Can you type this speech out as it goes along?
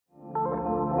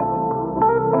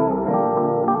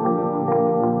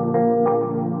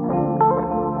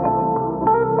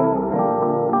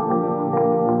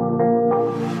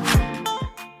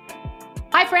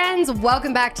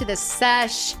Welcome back to the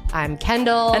Sesh. I'm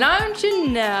Kendall. And I'm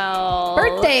Janelle.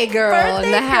 Birthday girl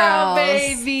in the house.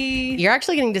 Baby. You're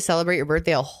actually getting to celebrate your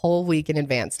birthday a whole week in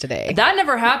advance today. That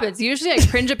never happens. Usually I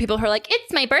cringe at people who are like,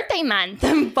 it's my birthday month.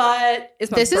 But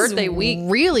it's my birthday week. This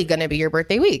is really going to be your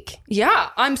birthday week. Yeah,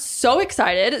 I'm so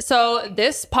excited. So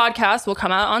this podcast will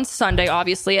come out on Sunday,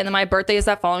 obviously. And then my birthday is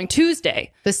that following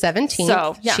Tuesday. The 17th.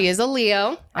 So, yeah. She is a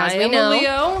Leo, as I we am know. a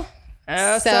Leo.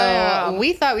 Yes, so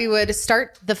we thought we would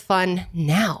start the fun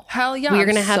now. Hell yeah. We are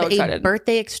going to have so a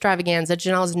birthday extravaganza.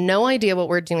 Janelle has no idea what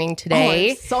we're doing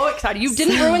today. I'm so excited. You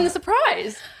didn't ruin the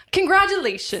surprise.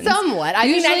 Congratulations. Somewhat. I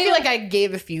mean, I feel like I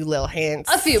gave a few little hints.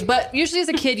 A few, but usually as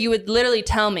a kid, you would literally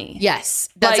tell me. Yes,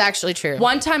 that's actually true.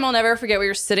 One time I'll never forget, we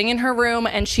were sitting in her room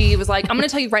and she was like, I'm going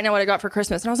to tell you right now what I got for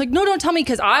Christmas. And I was like, no, don't tell me,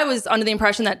 because I was under the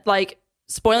impression that like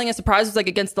spoiling a surprise was like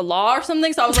against the law or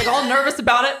something. So I was like all nervous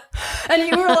about it. And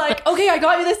you were like, okay, I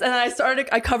got you this. And then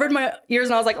I covered my ears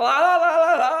and I was like, la, la, la,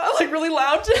 la, la, like really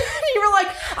loud. And you were like,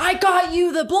 I got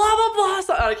you the blah, blah, blah.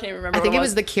 So I can't remember. I think it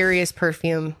was the Curious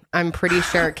perfume. I'm pretty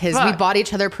sure, because we bought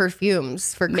each other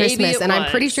perfumes for Christmas. And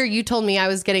I'm pretty sure you told me I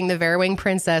was getting the Verwing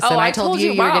Princess. And I told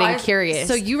you were getting Curious.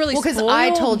 So you really because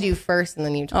I told you first and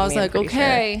then you told me. I was like,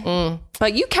 okay. Sure.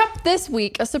 But you kept this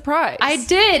week a surprise. I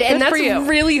did. And that's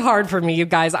really hard for me, you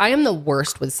guys. I am the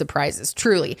worst with surprises.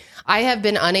 Truly. I have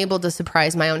been unable to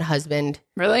surprise my own husband.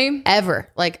 Really? Ever.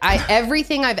 Like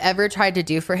everything I've ever tried to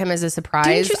do for him as a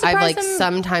surprise, I've like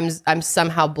sometimes I'm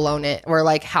somehow blown it or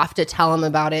like have to tell him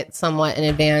about it somewhat in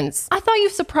advance. I thought you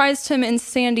surprised him in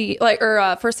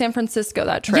for San Francisco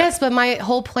that trip. Yes, but my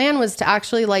whole plan was to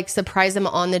actually like surprise him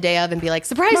on the day of and be like,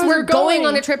 surprise, we're going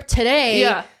on a trip today.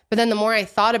 Yeah. But then the more I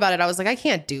thought about it, I was like, I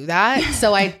can't do that.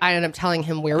 So I ended up telling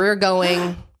him where we were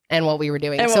going and what we were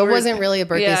doing. So it wasn't really a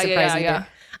birthday surprise either. Yeah.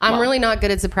 I'm really not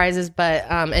good at surprises, but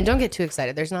and don't get too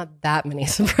excited. There's not that many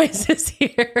surprises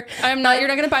here. I'm not. You're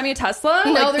not going to buy me a Tesla?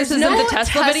 No, like, there's no the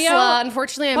Tesla video.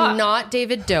 Unfortunately, I'm not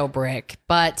David Dobrik.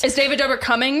 But is David Dobrik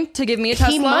coming to give me a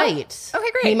Tesla? He might.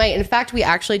 Okay, great. He might. In fact, we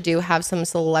actually do have some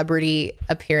celebrity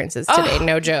appearances today.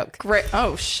 No joke. Great.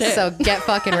 Oh shit. So get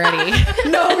fucking ready.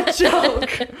 No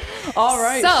joke. All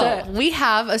right. So we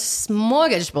have a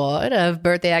smorgasbord of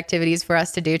birthday activities for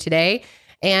us to do today.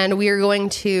 And we are going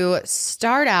to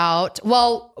start out.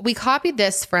 Well, we copied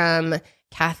this from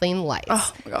Kathleen Lights.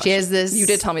 Oh my gosh. She has this. You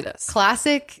did tell me this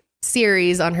classic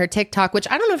series on her TikTok, which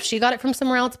I don't know if she got it from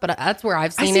somewhere else, but that's where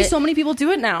I've seen it. I see so many people do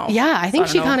it now. Yeah, I think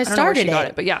she kind of started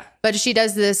it. But yeah. But she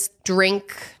does this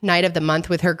drink night of the month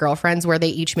with her girlfriends where they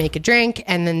each make a drink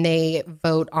and then they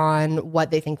vote on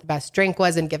what they think the best drink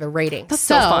was and give a rating. That's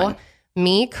so fun.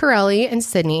 Me, Corelli, and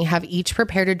Sydney have each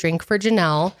prepared a drink for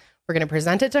Janelle. We're going to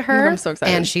present it to her. I'm so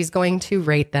excited. And she's going to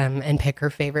rate them and pick her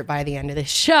favorite by the end of this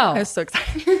show. I'm so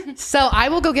excited. So I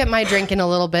will go get my drink in a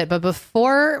little bit. But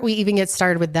before we even get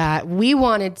started with that, we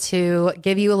wanted to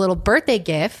give you a little birthday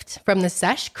gift from the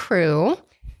Sesh crew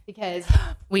because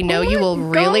we know you will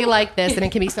really like this and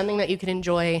it can be something that you can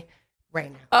enjoy right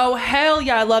now. Oh, hell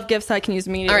yeah. I love gifts I can use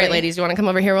immediately. All right, ladies, you want to come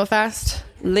over here real fast?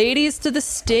 Ladies to the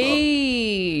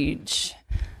stage.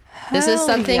 This is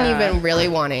something you've been really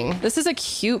wanting. This is a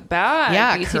cute bag.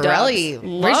 Yeah, Corelli.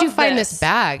 Where'd you find this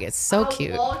bag? It's so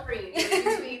cute.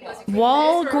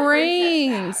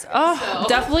 Walgreens. Oh,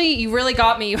 definitely. You really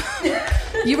got me.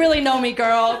 You really know me,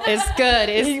 girl. It's good.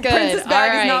 It's good. Princess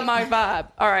bag is not my vibe.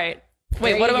 All right.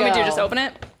 Wait, what do we do? Just open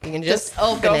it? You can just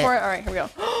open go it. for it. All right, here we go.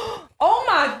 Oh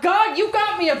my God, you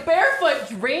got me a Barefoot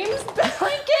Dreams blanket.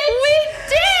 We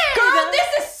did. Girl, this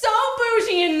is so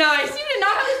bougie and nice. You did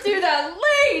not have to do that,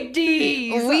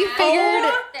 ladies. We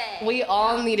figured we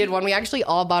all needed one. We actually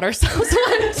all bought ourselves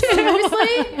one too.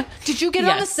 Seriously? Did you get it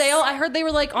on the sale? I heard they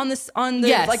were like on the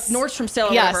like Nordstrom sale. Or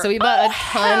whatever. So we bought a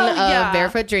ton of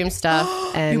Barefoot Dream stuff.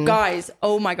 And you guys,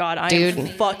 oh my God, I am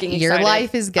fucking excited. Your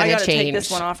life is gonna change. Take this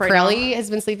one off right Corelli now.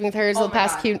 has been sleeping with hers the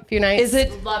past few nights. Is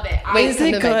it? Love it. Is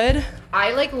it good?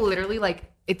 I like literally like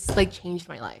it's like changed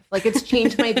my life. Like it's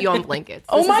changed my view on blankets.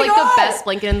 Oh this my is like God. the best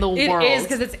blanket in the world. It is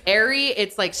because it's airy.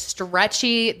 It's like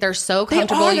stretchy. They're so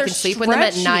comfortable. You can sleep with them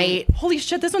at night. Holy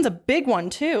shit, this one's a big one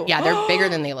too. Yeah, they're bigger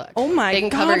than they look. Oh my God. They can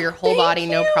cover your whole body,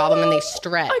 no problem, and they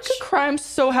stretch. I could cry. I'm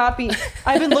so happy.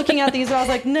 I've been looking at these and I was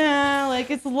like, nah,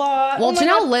 like it's a lot. Well,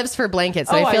 Janelle lives for blankets,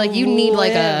 so I feel like you need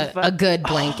like a good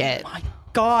blanket. Oh my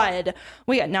God.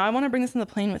 Wait, now I want to bring this on the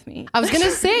plane with me. I was going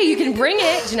to say, you can bring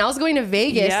it. Janelle's going to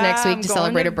Vegas next week to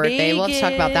celebrate her birthday. We'll have to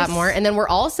talk about that more. And then we're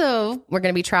going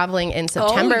to be traveling in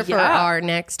September for our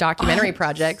next documentary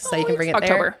project. So you can bring it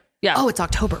October. there. Yeah. Oh, it's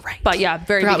October, right. But yeah,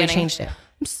 very beginning. We changed it.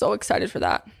 I'm so excited for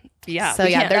that. Yeah. So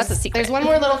yeah, there's one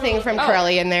more little thing from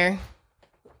Corelli in there.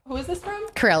 Who is this from?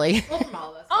 Corelli. Well, from all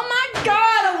of us. Oh my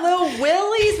God, a little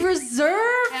Willie's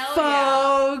Reserve, Hell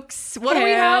folks. What do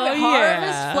we have? Hell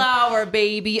Harvest yeah. Flower,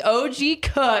 baby. OG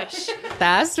Kush.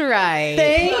 That's right.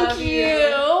 Thank you.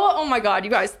 Oh my God, you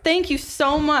guys, thank you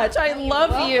so much. I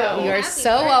love you. You welcome. are Happy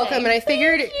so birthday. welcome. And I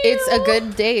figured it's a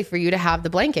good day for you to have the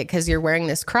blanket because you're wearing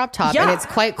this crop top and Yeah. it's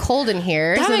quite cold in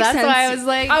here. That So makes that's sense. why I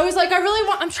was like, I really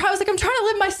want. I was like, I'm trying to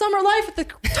live my summer life at the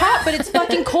top, but it's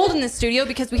fucking cold in the studio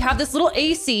because we have this little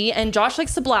AC, and Josh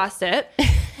likes to blast it.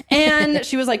 And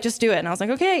she was like, just do it. And I was like,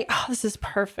 okay. Oh, this is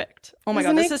perfect. Oh my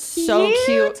Isn't God, it this is so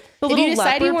cute. The if you little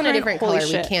decide you leopard want a print, different holy color,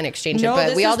 shit. we can exchange No, it. But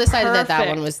this we all is decided that perfect.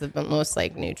 one was the most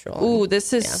like neutral. Ooh,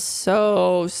 this is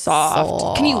so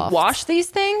soft. Can you wash these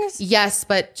things? Yes,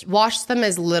 but wash them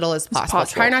as little as possible.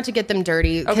 Try not to get them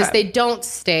dirty because Okay. they don't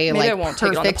stay Maybe I like won't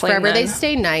take it on the perfect plane forever. They then.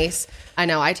 stay nice. I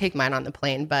know. I take mine on the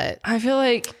plane, but I feel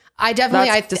like I definitely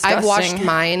That's I've washed disgusting.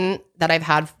 mine that I've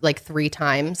had like 3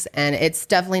 times, and it's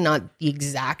definitely not the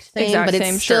exact same, Exact but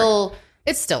same, it's sure.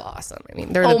 still awesome. I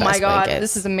mean, they're the oh best my God, blankets.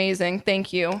 this is amazing.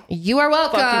 Thank you. You are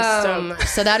welcome. Fucking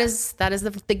So that is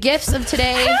the gifts of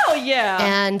today. Hell yeah.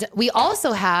 And we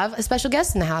also have a special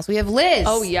guest in the house. We have Liz.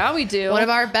 Oh yeah, we do. One of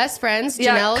our best friends,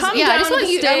 Yeah, Janelle. come I down just to want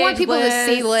the you. I want stage, people to Liz.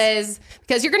 see Liz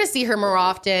because you're going to see her more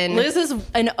often. Liz is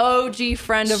an OG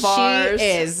friend of she ours.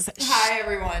 is. Hi,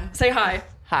 everyone. Say hi.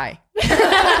 Hi.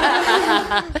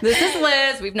 This is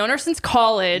Liz. We've known her since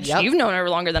college. Yep. You've known her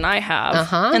longer than I have.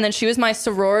 Uh-huh. And then she was my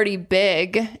sorority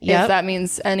big, Yep. if that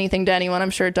means anything to anyone. I'm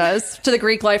sure it does. To the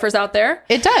Greek lifers out there.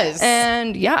 It does.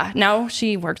 And yeah, now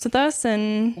she works with us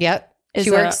and Yep. Is She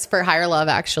a- works for Higher Love,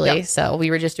 actually. Yep. So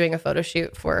we were just doing a photo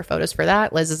shoot for photos for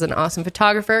that. Liz is an awesome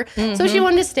photographer. So she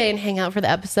wanted to stay and hang out for the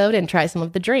episode and try some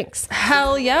of the drinks.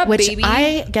 hell yeah, Which baby.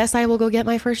 I guess I will go get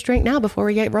my first drink now before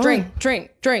we get rolling.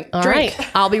 drink. All right.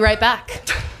 I'll be right back.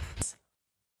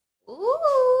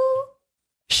 Ooh.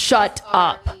 Shut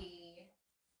up.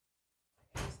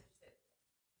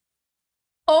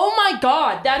 Oh my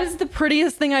God, that is the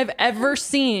prettiest thing I've ever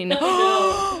seen.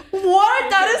 What?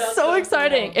 That is so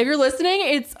exciting. If you're listening,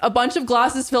 it's a bunch of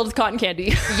glasses filled with cotton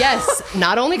candy. Yes,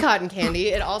 not only cotton candy,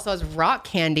 it also has rock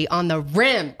candy on the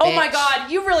rim. Oh my bitch. God,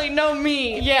 you really know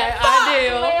me. Yeah, I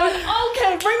do.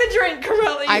 Okay, bring the drink,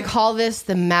 Corelli. I call this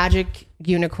the magic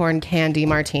unicorn candy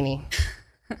martini.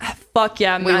 Fuck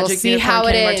yeah, We will magic see unicorn how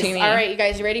it candy is. martini. All right, you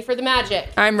guys ready for the magic?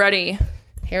 I'm ready.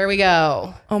 Here we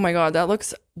go. Oh my God, that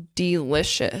looks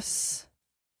delicious.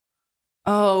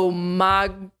 Oh my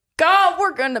God,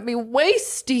 we're gonna be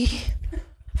wasty.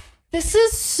 This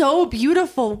is so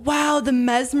beautiful. Wow, the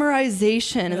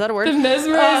mesmerization. Is that a word? The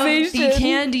mesmerization. the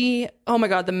candy. Oh my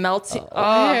God, the melting.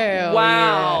 Oh, hell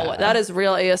wow. yeah. That is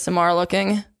real ASMR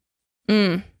looking.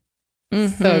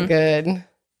 So good.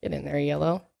 Get in there,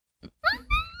 yellow.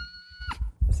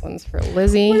 This one's for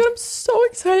Lizzie. Oh my God, I'm so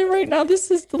excited right now.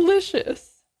 This is delicious.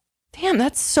 Damn,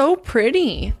 that's so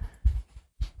pretty.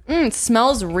 It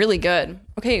smells really good.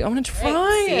 Okay, I'm gonna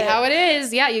try See it. how it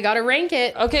is. Yeah, you got to rank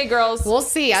it. Okay, girls. We'll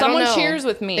see. Someone I don't know. cheers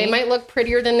with me. They might look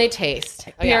prettier than they taste.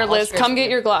 Oh, Here, yeah, I'll Liz, cheers come with get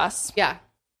you. your glass. Yeah.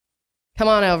 Come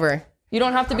on over. You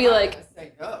don't have to be like,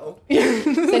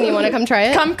 Then you want to come try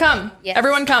it? come. Yes.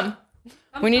 Everyone come.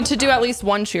 We need to do at least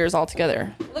one cheers all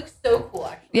together. It looks so cool,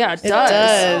 actually. Yeah, it It does.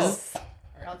 does. All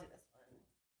right, I'll do this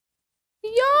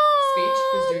one.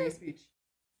 Yeah. Who's doing a speech?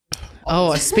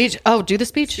 Oh, a speech. Oh, do the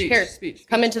speech. Here, Speech.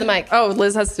 come into the mic. Oh,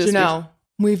 Liz has to do a speech. Janelle,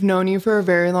 we've known you for a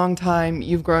very long time.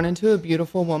 You've grown into a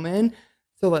beautiful woman.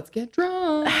 So let's get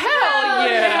drunk. Hell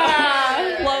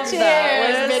yeah. Love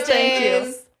that. Liz, Cheers, thank you.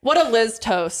 bitches. What a Liz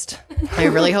toast. I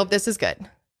really hope this is good.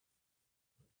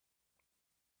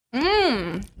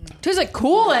 Tastes like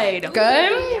Kool-Aid.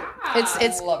 Good.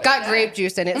 It's got grape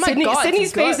juice in it. Oh my God, it's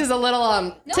Sydney's face good. is a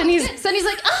little Sydney's. Sydney's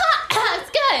like,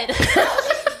 it's good.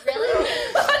 Really?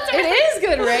 It is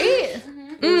good, right?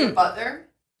 There's a butt there.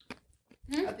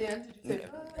 At the end, did you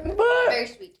say Very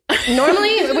sweet.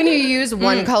 Normally, when you use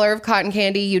one color of cotton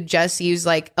candy, you just use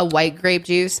like a white grape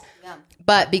juice. Yeah.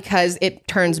 But because it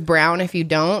turns brown if you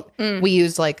don't, we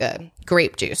use like a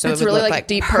grape juice. So It's it would really look like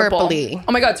deep purple. purpley.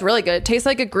 Oh my God, it's really good. It tastes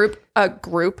like a grape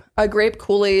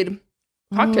Kool-Aid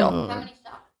cocktail. How many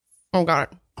shots? Oh god,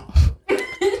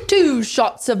 2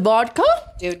 shots of vodka.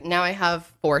 dude! Now I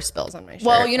have 4 spills on my shirt.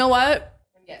 Well, you know what?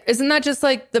 Isn't that just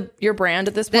like your brand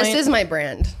at this point? this is my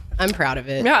brand. I'm proud of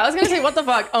it. Yeah, I was gonna say, what the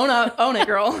fuck? Own it,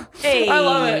 girl. Hey, I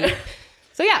love it.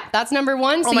 So yeah, that's number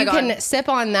 1. So my you God. can sip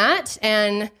on that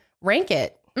and rank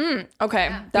it. Okay,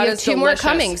 We that have is 2 more delicious.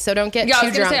 coming, so don't get Yeah, I too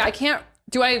was gonna drunk. say I can't.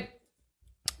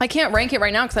 I can't rank it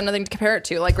right now because I have nothing to compare it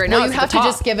to. Like right now, Well, you it's at have the to top.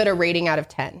 just give it a rating out of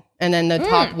 10, and then the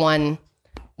top one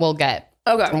will get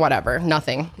Okay. Whatever.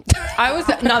 Nothing. I was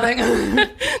nothing.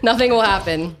 Nothing will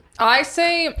happen. I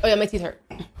say, Oh yeah, my teeth hurt.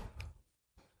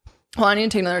 well, I need to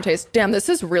take another taste. Damn, this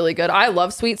is really good. I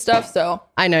love sweet stuff, so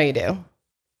I know you do.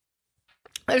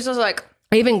 it's just like,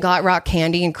 I even got rock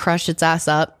candy and crushed its ass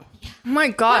up. oh my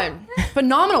God,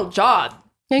 phenomenal job.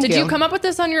 Thank Did you. you come up with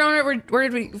this on your own, or where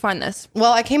did we find this?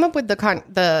 Well, I came up with the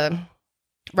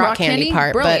rock candy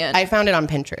part, Brilliant. but I found it on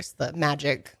Pinterest. The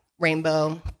magic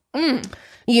rainbow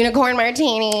unicorn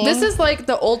martini. This is like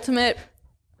the ultimate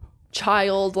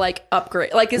child like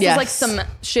upgrade. Like this is like some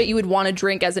shit you would want to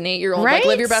drink as an 8-year-old. Like Right?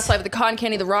 live your best life with the cotton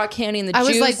candy, the rock candy, and the I juice.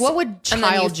 was like, what would and then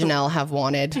child Janelle have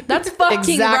wanted? That's fucking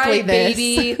Exactly right, this.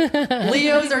 baby.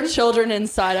 Leos are children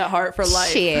inside at heart for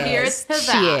life. Here's Cheers. to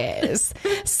that. Cheers.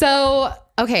 So,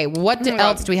 okay, what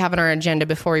else do we have on our agenda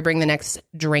before we bring the next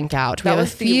drink out? We That have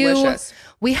was delicious.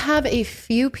 We have a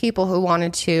few people who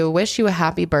wanted to wish you a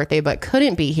happy birthday but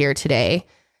couldn't be here today.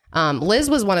 Liz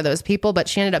was one of those people, but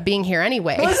she ended up being here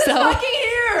anyway. Fucking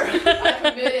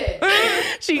here.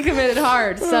 She committed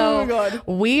hard. So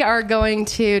we are going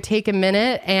to take a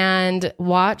minute and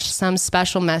watch some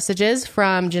special messages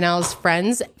from Janelle's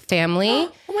friends, family,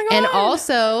 and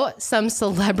also some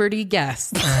celebrity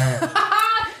guests.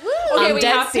 Okay, I'm we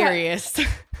dead have to- serious.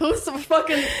 Who's some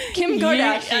fucking Kim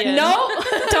Kardashian? No,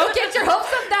 don't get your hopes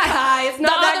up that high. It's The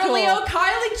not that other cool. Leo,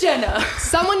 Kylie Jenner.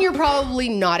 Someone you're probably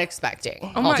not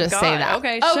expecting. I'll just say that.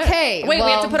 Okay. Shit. Okay. Wait, we have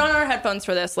well- to put on our headphones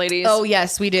for this, ladies. Oh,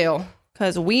 yes, we do.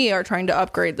 because we are trying to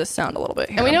upgrade this sound a little bit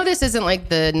here. And we know this isn't like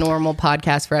the normal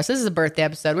podcast for us. This is a birthday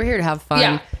episode. We're here to have fun.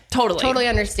 Yeah, totally. Totally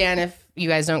understand if you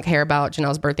guys don't care about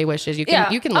Janelle's birthday wishes. You can, Yeah,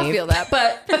 you can leave. I feel that,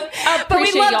 but I But we'd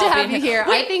appreciate love y'all to have being you here.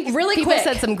 Wait, I think really people quick.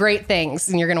 said some great things,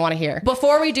 and you're going to want to hear.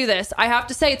 Before we do this, I have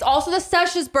to say it's also the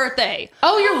Sesh's birthday.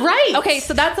 Oh, you're right. Okay,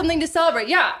 so that's something to celebrate.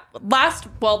 Yeah,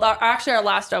 actually, our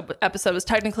last episode was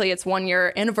technically its 1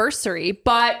 year anniversary.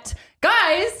 But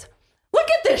guys, look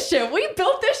at this shit. We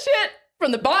built this shit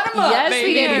from the bottom up. Yes, baby.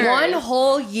 we did. 1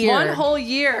 whole year. 1 whole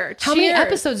year. How many Cheers.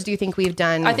 episodes do you think we've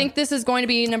done? I think this is going to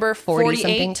be number 40 48.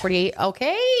 something. 48.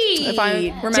 Okay. If I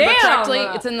remember Damn. correctly,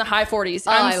 it's in the high 40s.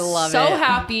 I love so it.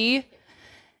 happy.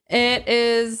 It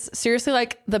is seriously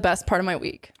like the best part of my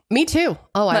week. Me too.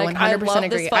 Oh, I Like, 100% I love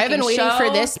agree. this I've been fucking waiting for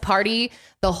show. this party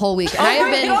the whole week. And Oh I have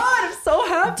my been, God, I'm so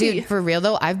happy. dude, for real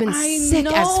though, I've been I sick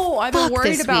as know. I've been fuck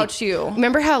worried this about week. you.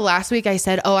 Remember how last week I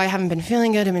said, oh, I haven't been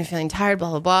feeling good. I've been feeling tired,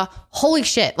 blah, blah, blah. Holy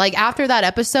shit. Like after that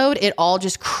episode, it all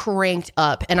just cranked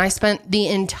up. And I spent the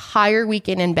entire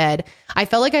weekend in bed. I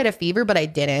felt like I had a fever, but I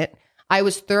didn't. I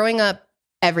was throwing up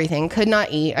everything. Could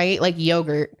not eat. I ate like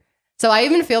yogurt. So I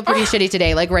even feel pretty shitty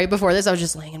today. Like right before this, I was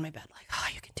just laying in my bed like, oh,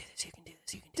 you can do this. You can do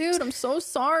this. You can do this. Dude, I'm so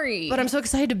sorry. But I'm so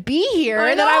excited to be here. I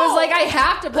And then I was know. like, I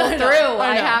have to pull I know. through. I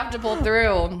I know. have to pull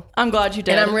through. I'm glad you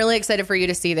did. And I'm really excited for you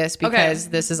to see this because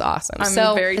this is awesome. I'm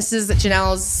So very- this is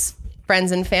Janelle's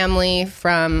friends and family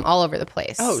from all over the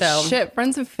place. Oh, so shit.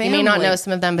 Friends and you family. may not know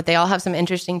some of them, but they all have some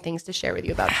interesting things to share with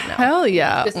you about Janelle. Hell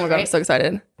yeah. This Oh my is God, I'm great. so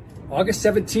excited. August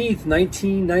 17th,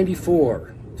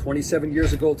 1994, 27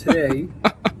 years ago today,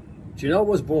 Janelle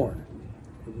was born.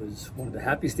 It was one of the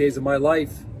happiest days of my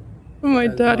life. Oh my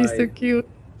As daddy's my so cute.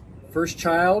 First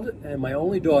child and my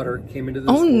only daughter came into this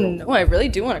Oh world. no, I really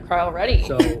do want to cry already.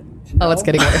 So, Oh, it's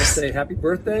getting I wanna worse. say happy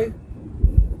birthday.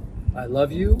 I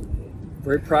love you.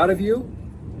 Very proud of you.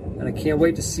 And I can't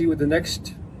wait to see what the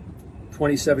next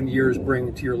 27 years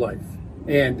bring to your life.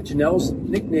 And Janelle's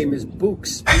nickname is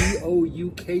Bookes. Boukes is how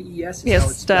it's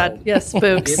Yes, spelled. Dad. Yes, I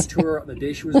gave Books. it to her on the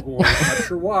day she was born. I'm not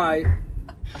sure why,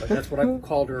 but that's what I've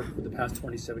called her for the past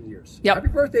 27 years. Yep. Happy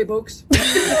birthday, Bookes.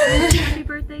 Happy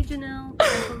birthday, Janelle.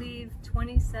 I believe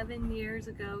 27 years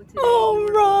ago today. Oh, you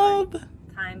were Rob. born.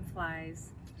 Time flies.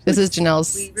 This is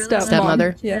Janelle's We really Stepmom.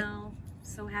 stepmother. love you, Yeah. Janelle.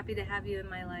 So happy to have you in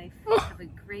my life. Have a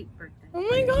great birthday. Oh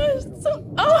my gosh.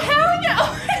 Oh, hell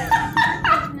yeah.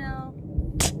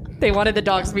 Janelle, They wanted the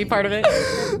dogs to be part of it.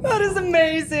 That is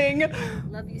amazing.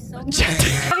 love you so much.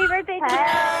 Happy birthday,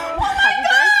 Janelle.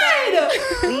 Happy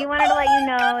birthday. We wanted to let you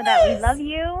know that we love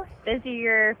you. Those are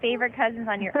your favorite cousins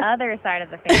on your other side of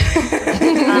the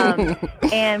family.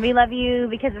 And we love you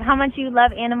because of how much you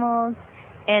love animals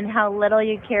and how little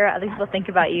you care what other people think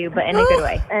about you, but in a good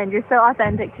way. And you're so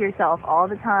authentic to yourself all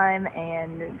the time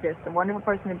and just a wonderful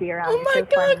person to be around. Oh my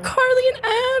God, Carly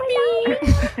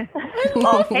and Abby.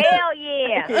 Oh, hell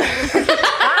yeah.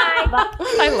 Bye.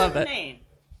 I love it. Name,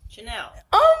 Janelle.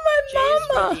 Oh J my is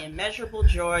for mama. the immeasurable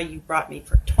joy you brought me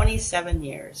for 27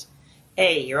 years.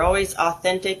 A, you're always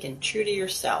authentic and true to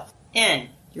yourself. N,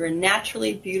 you're a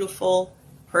naturally beautiful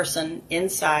person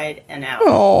inside and out.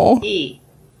 Oh. E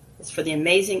is for the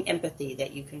amazing empathy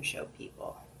that you can show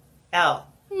people. L,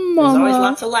 There's always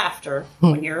lots of laughter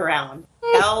when you're around.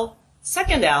 L,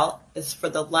 second L, is for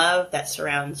the love that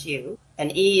surrounds you.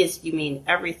 And E is you mean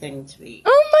everything to me.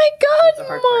 Oh my That's the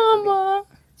hard God, part for me. Mama.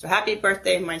 So happy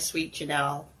birthday, my sweet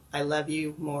Janelle. I love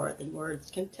you more than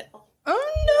words can tell.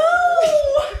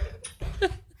 Oh no.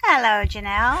 Hello,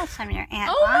 Janelle. So I'm your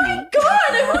Aunt Oh Bonnie. my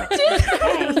God, who did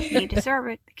that? Hey, you deserve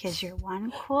it because you're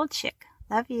one cool chick.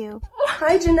 Love you.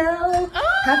 Hi, Janelle.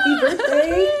 Happy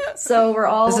birthday. So we're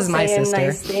all This is my saying sister.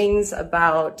 nice things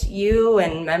about you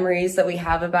and memories that we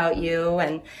have about you.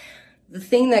 And the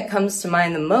thing that comes to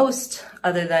mind the most,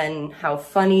 other than how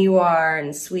funny you are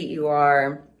and sweet you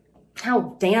are,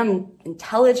 how damn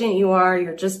intelligent you are.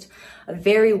 You're just a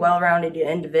very well-rounded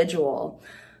individual.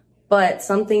 But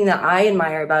something that I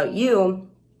admire about you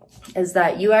is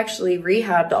that you actually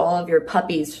rehabbed all of your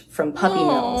puppies from puppy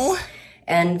mills.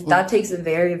 And that takes a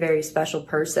very, very special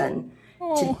person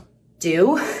to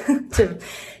do, to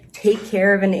take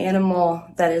care of an animal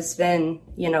that has been,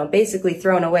 basically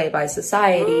thrown away by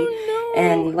society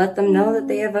and let them know that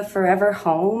they have a forever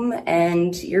home.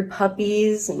 And your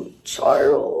puppies and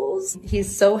Charles,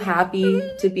 he's so happy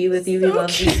to be with you. He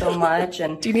loves you so much.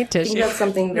 And Do you need I think tissue? that's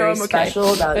something very I'm okay,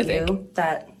 special about I think. you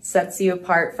that sets you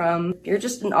apart from, you're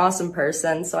just an awesome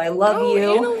person. So I love you.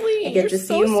 Annalie, I get you're to see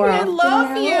so you more sweet. I often love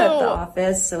now you. at the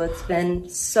office. So it's been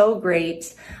so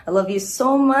great. I love you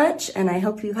so much. And I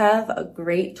hope you have a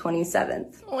great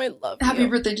 27th. Oh, I love you. Happy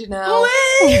birthday, Janelle.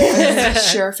 I'm gonna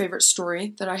share a favorite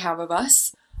story that I have of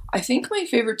us. I think my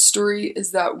favorite story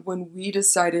is that when we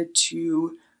decided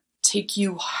to take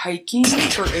you hiking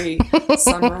for a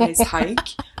sunrise hike,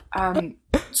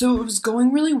 so it was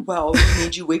going really well. We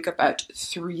made you wake up at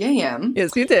 3 a.m.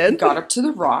 Yes, you did. Got up to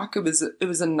the rock. It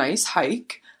was a nice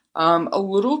hike. A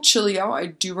little chilly out. I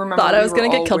do remember. Thought I was we were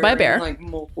gonna get all killed by a bear. wearing, like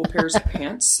multiple pairs of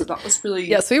pants. So that was really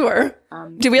Yes, we were.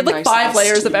 Dude, we had like nice 5 of us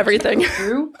layers of to everything. go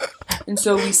through. And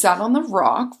so we sat on the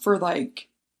rock for like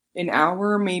an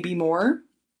hour, maybe more.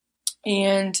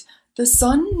 And the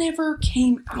sun never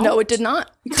came out. No, it did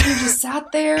not. We kind of just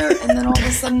sat there, and then all of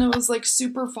a sudden it was like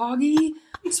super foggy.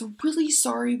 So really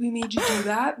sorry we made you do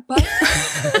that, but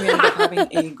we ended up having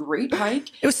a great hike.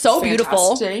 It was so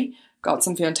beautiful. Fantastic day. Got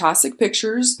some fantastic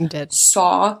pictures. You did.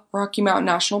 Saw Rocky Mountain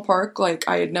National Park like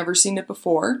I had never seen it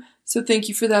before. So thank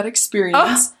you for that experience.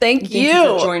 Oh, thank And you.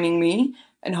 for joining me.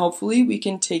 And hopefully we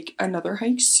can take another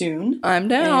hike soon. I'm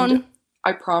down. And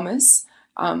I promise.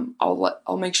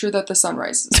 I'll make sure that the sun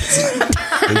rises this time.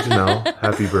 Hey Janelle,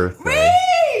 happy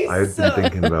birthday. I've been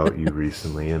thinking about you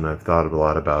recently, and I've thought a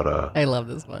lot about I love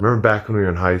this one. remember back when we were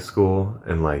in high school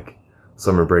and like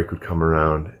summer break would come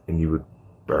around and you would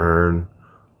burn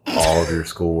all of your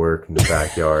schoolwork in the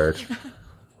backyard.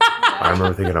 I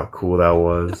remember thinking how cool that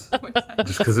was.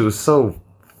 Just because it was so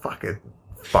fucking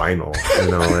final,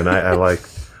 and I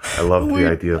love the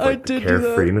idea of like the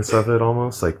carefreeness of it,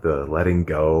 almost like the letting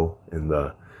go and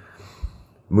the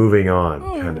moving on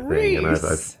kind of thing.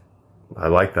 And I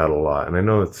like that a lot. And I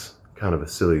know it's kind of a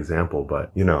silly example,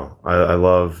 but I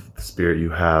love the spirit you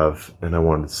have, and I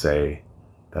wanted to say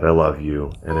that I love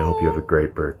you, and I hope you have a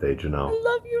great birthday, Janelle. I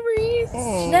love you, Reese.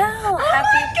 Janelle,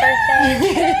 happy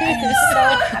birthday. I am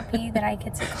so happy that I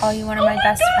get to call you one of my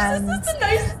best friends.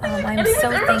 I'm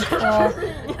so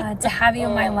thankful to have you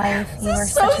in my life. You are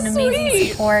such an amazing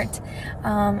support.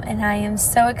 And I am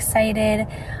so excited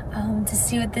to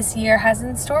see what this year has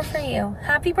in store for you.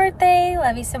 Happy birthday.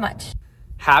 Love you so much.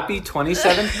 Happy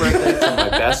 27th birthday to my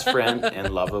best friend and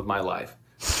love of my life.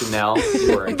 Janelle,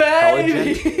 you are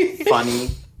intelligent, funny,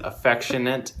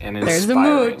 affectionate, and There's the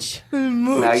inspiring.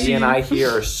 mooch. Maggie and I here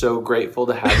are so grateful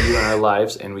to have you in our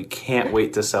lives, and we can't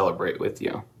wait to celebrate with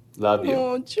you. Love you.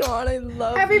 Oh, John, I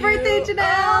love Happy you. birthday, Janelle!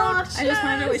 Oh, I just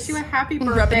wanted to wish you a happy Repping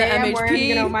the birthday. I'm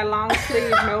MHP. wearing, my long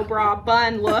sleeve, no bra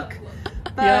bun look.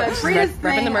 The Yep, she's greatest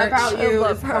repping thing the merch. about I you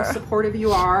love is how her. supportive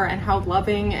you are and how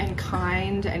loving and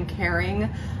kind and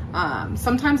caring.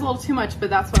 Sometimes a little too much, but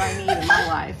that's what I need in my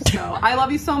life. So I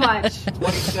love you so much.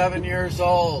 27 years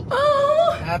old.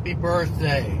 Oh. Happy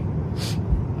birthday.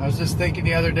 I was just thinking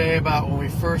the other day about when we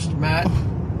first met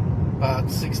about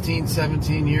 16,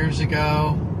 17 years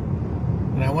ago.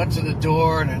 And I went to the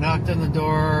door and I knocked on the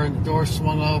door and the door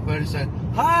swung open and said,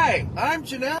 "Hi, I'm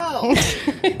Janelle."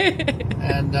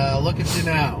 And look at you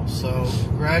now. So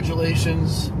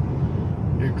congratulations.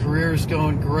 Your career is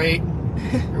going great.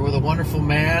 You're with a wonderful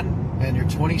man and you're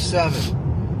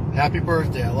 27. Happy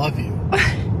birthday. I love you.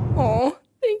 Oh,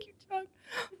 thank you, John.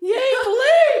 Yay,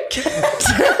 Blake!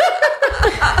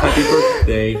 Happy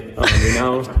birthday. You're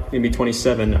now going to be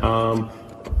 27.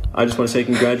 I just want to say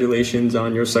congratulations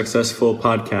on your successful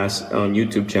podcast on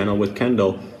YouTube channel with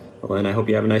Kendall. Well, and I hope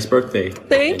you have a nice birthday.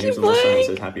 Thank and here's you, a little sign that Blake.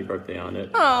 says happy birthday on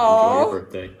it. Aw. Enjoy your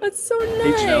birthday. That's so nice.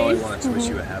 Hey, Janelle, I wanted to wish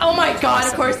you a happy Oh my God,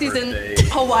 of course he's birthday. in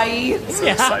Hawaii. So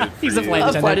excited for he's a you.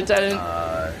 flight attendant.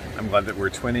 I'm glad that we're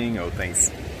twinning.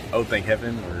 Oh, thank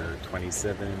heaven, we're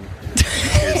 27.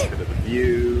 Here's a bit of a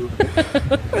view.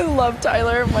 I love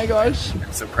Tyler. Oh my gosh.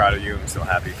 I'm so proud of you. I'm so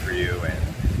happy for you,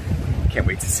 and can't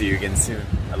wait to see you again soon.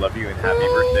 I love you and happy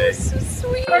birthday. So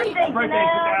sweet. Birthday,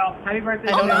 Janelle. Happy birthday,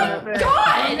 Oh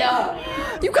my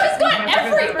God. You guys got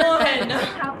everyone.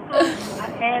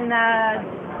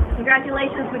 And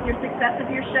congratulations with your success of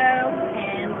your show.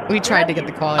 And We tried to get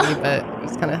the quality, but it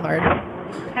was kind of hard.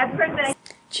 happy birthday.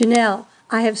 Janelle,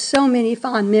 I have so many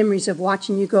fond memories of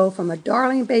watching you go from a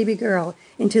darling baby girl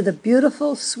into the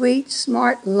beautiful, sweet,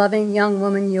 smart, loving young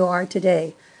woman you are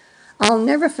today. I'll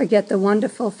never forget the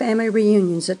wonderful family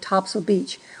reunions at Topsail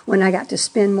Beach when I got to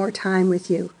spend more time with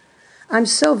you. I'm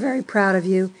so very proud of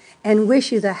you and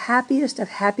wish you the happiest of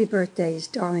happy birthdays,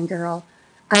 darling girl.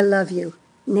 I love you,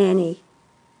 Nanny.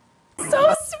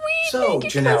 So sweet. So,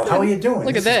 Janelle, how are you doing? Look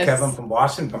at This this. is Kevin from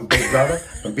Boston, from Big Brother,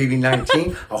 from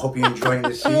BB19. I hope you're enjoying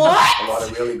this season. What? A lot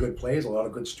of really good plays, a lot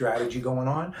of good strategy going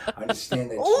on. I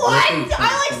understand that it's What? birthday,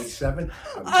 it's 2027.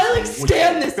 I like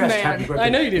stand this man. Happy birthday. I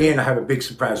know you do. And I have a big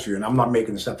surprise for you, and I'm not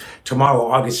making this up. Tomorrow,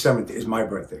 August 7th, is my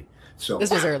birthday. So This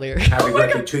was earlier. happy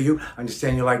birthday to you. I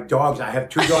understand you like dogs. I have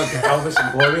 2 dogs, Elvis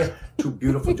and Gloria. 2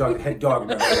 beautiful dogs. Head dog.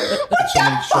 Do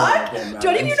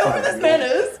any of you know who this man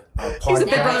is? He's a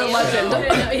Big Brother legend.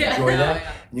 Enjoy that.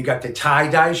 And you got the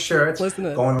tie-dye shirts. Listen to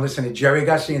this. Going to listen to Jerry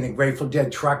Garcia and the Grateful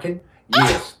Dead trucking.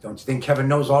 Yes. Don't you think Kevin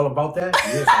knows all about that?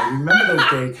 Yes. I remember those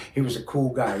days. He was a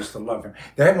cool guy. I used to love him.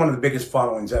 They had one of the biggest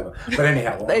followings ever. But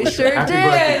anyhow, They listen, sure happy did.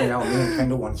 birthday, Janelle. Me and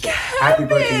Kendall want to say happy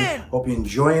birthday. Hope you're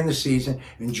enjoying the season.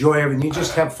 Enjoy everything. You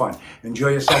just have fun. Enjoy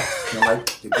yourself. You know, like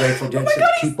the Grateful Dead said,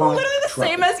 keep on Literally the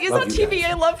trucking. same as he is Love on you TV.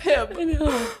 guys. I love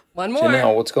him. One more.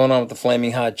 Janelle, what's going on with the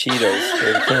flaming hot Cheetos?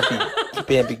 It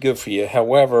can't be good for you.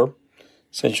 However,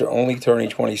 since you're only turning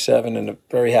 27, and a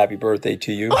very happy birthday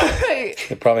to you.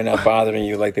 They're probably not bothering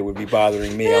you like they would be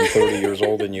bothering me. I'm 30 years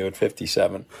older than you at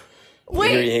 57. Wait, I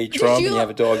hear you hate did Trump you- and you have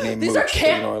a dog named These Mooch. are So,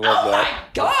 you know, I love that.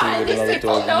 God, Hopefully you these have another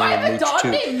people dog know I named have a Mooch dog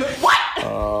too. named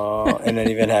What? In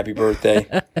any event, happy birthday.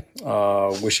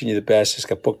 Wishing you the best. Just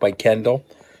got booked by Kendall.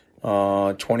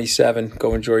 27.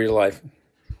 Go enjoy your life.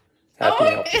 Happy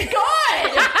and healthy.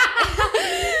 God!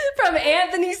 From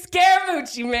Anthony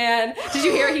Scaramucci, man. Did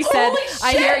you hear? He said, Holy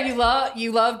 "I shit. hear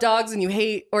you love dogs and you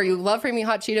hate, or you love flaming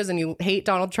hot Cheetos and you hate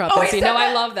Donald Trump." Oh, I he said, said "No, I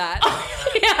that? love that."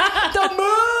 The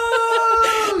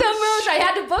mooch! The mooch. I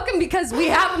had to book him because we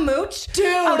have a mooch, Dude,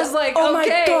 I was like, oh okay.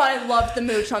 my God, I loved the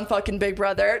mooch on fucking Big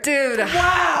Brother. Dude,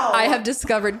 wow. I have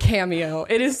discovered Cameo.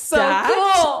 It is so That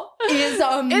cool. is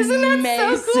amazing. Isn't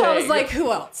that so cool? I was like,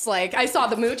 who else? Like, I saw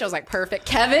the mooch. I was like, perfect.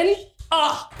 Kevin.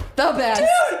 Oh, the best.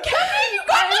 Dude, Kevin, you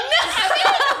got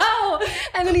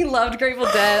And then he loved Grateful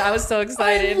Dead. I was so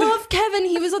excited. I love Kevin.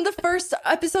 He was on the first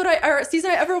episode or season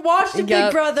I ever watched of Yep.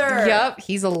 Big Brother. Yep,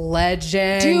 he's a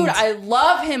legend. Dude, I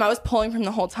love him. I was pulling from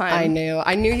the whole time.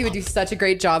 I knew he would do such a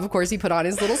great job. Of course, he put on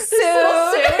his little suit.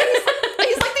 Little suit.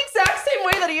 He's like the exact same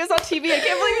way that he is on TV. I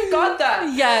can't believe you got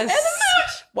that. Yes. And the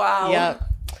mooch. Wow. Yep.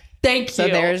 Thank you. So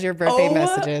there's your birthday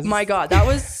messages. My God, that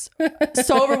was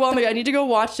so overwhelming. I need to go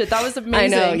watch it. That was I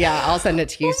amazing. know. Yeah, I'll send it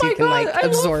to you so you can God, like I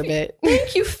love absorb you. it.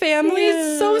 Thank you, family.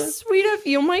 It's so sweet of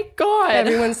you. Oh my God.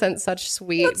 Everyone sent such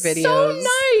sweet That's videos. so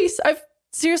nice. I've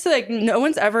seriously, like, no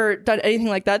one's ever done anything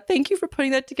like that. Thank you for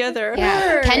putting that together.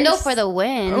 Yeah. Kendall for the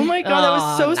win. Oh my God, that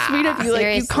was so sweet of you. Like,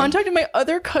 Seriously. you contacted my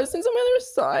other cousins on my other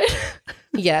side.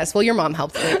 Yes. Well, your mom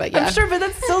helped me, but yeah. I'm sure, but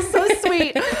that's still so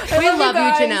sweet. We love you,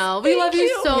 guys. Janelle. We love you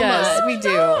so Yes, much. we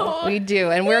do. We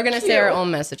do. And we're going to say our you.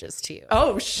 own messages to you.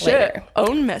 Oh, shit. Later.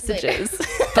 Own messages.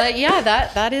 But yeah,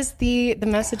 that is the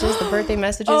messages, the birthday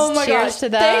messages. Oh my Cheers gosh. to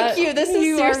that. Thank you. This is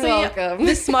You seriously are welcome.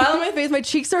 the smile on my face. My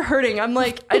cheeks are hurting. I'm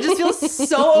like, I just feel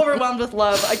so overwhelmed with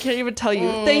love. I can't even tell you.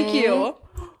 Thank you.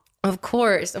 Of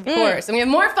course. And we have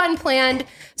more fun planned.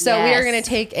 So we are Yes. going to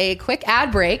take a quick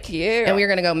ad break. Yeah. And we are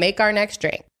going to go make our next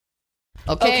drink.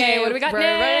 Okay, what do we got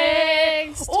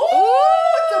next?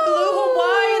 Oh, it's a blue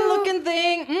Hawaiian looking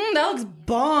thing. That looks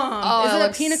bomb. Oh, Is it it a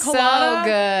looks pina colada? so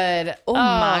good. Oh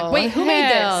my. Wait, who made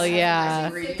hell this? Yeah.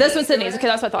 This one's Sydney's. Okay,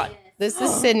 that's what I thought. This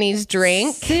is Sydney's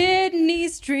drink.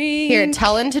 Sydney's drink. Here,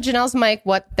 tell into Janelle's mic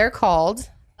what they're called.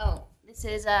 Oh, this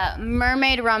is a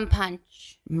mermaid rum punch.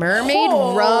 Mermaid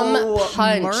rum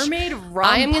punch. Mermaid rum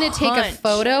I am going to take a punch.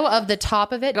 photo of the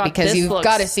top of it God, because this you've looks-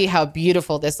 got to see how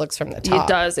beautiful this looks from the top. It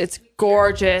does. It's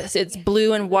gorgeous. It's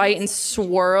blue and white and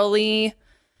swirly.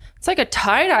 It's like a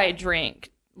tie-dye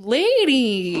drink.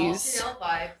 Ladies.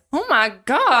 Oh my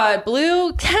God,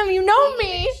 Blue. Cam, you know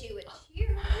me.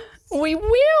 We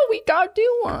will. We gotta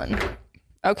do one.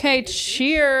 Okay,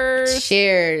 cheers.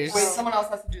 Cheers. Wait, someone else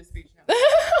has to do a speech now.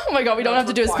 Oh my God, we don't have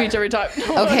to do a speech every time.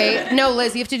 Okay. No,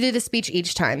 Liz, you have to do the speech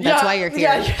each time. That's why you're here.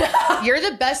 Yeah. You're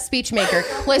the best speech maker.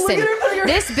 Listen,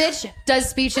 this bitch does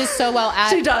speeches so well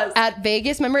She does. at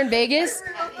Vegas. Remember in Vegas?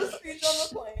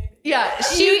 Yeah,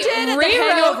 She did the rewrote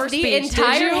hangover the speech,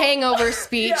 entire did you? hangover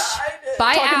speech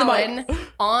by Talking to Alan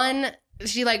on.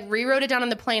 She like rewrote it down on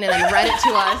the plane and then read it to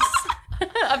us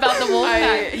about the wolf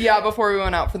pack. Before we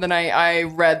went out for the night, I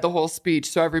read the whole speech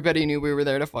so everybody knew we were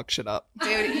there to fuck shit up.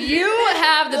 Dude, you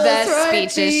have the best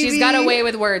speeches. She's got a way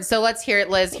with words. So let's hear it,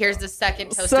 Liz. Here's the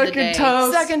second toast of the day.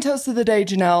 Second toast of the day,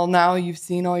 Janelle. Now you've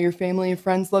seen all your family and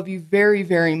friends love you very,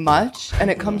 very much.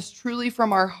 And it comes truly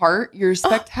from our heart. You're a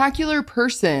spectacular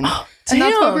person. And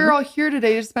that's why we're all here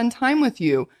today, to spend time with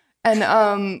you.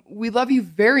 And we love you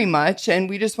very much. And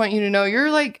we just want you to know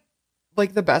you're like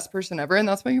the best person ever. And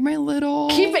that's why you're my little...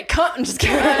 Keep it cut. I'm just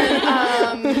kidding.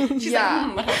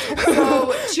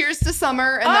 So cheers to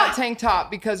summer and that tank top,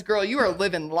 because girl, you are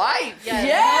living life. Yes.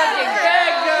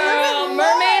 Yeah, girl.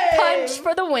 Mermaid punch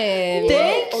for the win.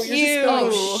 Thank you.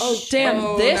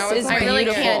 Damn, this is I really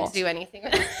beautiful. can't do anything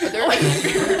with it.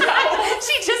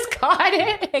 She just caught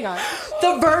it. Hang on.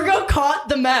 The Virgo caught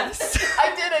the mess.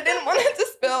 I didn't want it to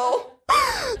spill.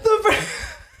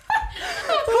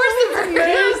 Of course, the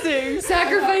amazing.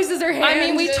 Sacrifices her hands. I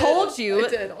mean, we told you. I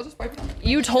did. I'll just wipe it.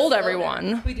 You told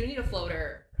everyone. We do need a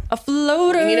floater. A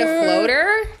floater. You need a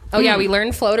floater? Oh, yeah. We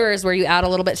learned floater is where you add a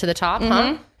little bit to the top,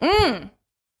 huh? Kind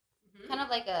of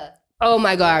like a. Oh,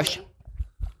 my gosh.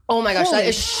 Oh, my gosh. Holy that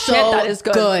is shit, so that is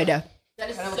good. That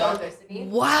is so good, Sydney.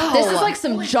 Wow. This is like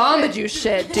some Jamba Juice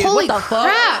shit, dude. Holy what the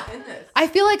crap. fuck? I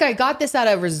feel like I got this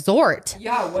at a resort.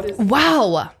 Yeah, what is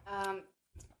Wow.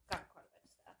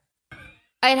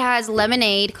 It has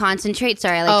lemonade concentrate.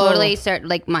 Sorry, I totally start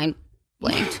mind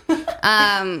blanked.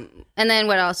 And then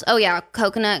what else? Oh yeah,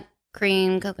 coconut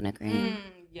cream.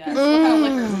 Yes.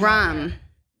 Rum,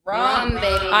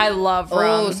 baby. I love rum.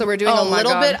 Oh, so we're doing a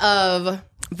little bit of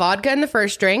vodka in the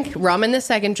first drink, rum in the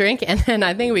second drink, and then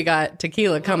I think we got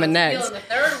tequila coming next. The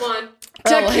third one.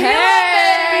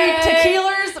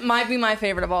 Tequilas might be my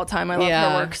favorite of all time. I love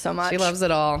her work so much. She loves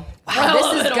it all. Wow,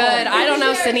 this is good. I don't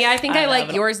know, Sydney. I think I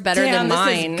like yours better than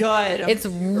mine. This is good. It's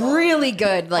really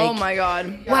good. Like, oh my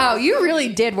God. Wow, you really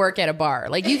did work at a bar.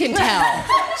 Like, you can tell.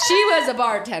 She was a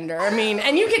bartender. I mean,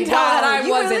 and you can tell that I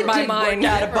wasn't by mine.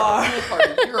 At a bar.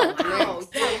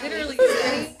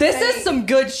 This is some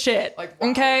good shit.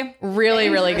 Okay? Really,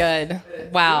 really good.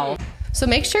 Wow. So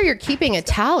make sure you're keeping a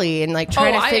tally and like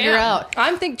trying to figure out. Do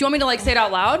you want me to like say it out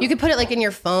loud? You could put it like in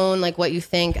your phone, like what you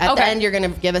think. At the end, you're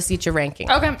going to give us each a ranking.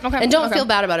 Okay. And don't feel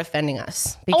bad about offending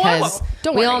us because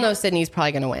we all know Sydney's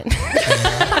probably going to win.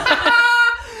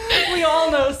 We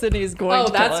all know Sydney's going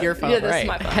to that's kill your it. phone. Yeah, this right. is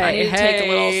my phone. I need to take a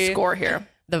little score here.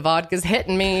 The vodka's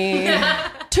hitting me.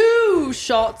 2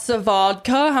 shots of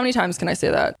vodka. How many times can I say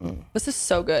that? This is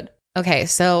so good. Okay,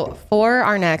 so for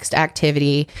our next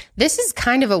activity, this is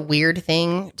kind of a weird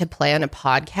thing to play on a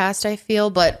podcast, I feel,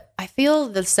 but I feel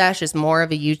the Sesh is more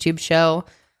of a YouTube show.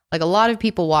 Like a lot of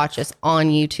people watch us on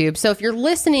YouTube. So if you're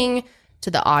listening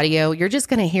to the audio, you're just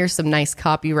going to hear some nice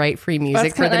copyright-free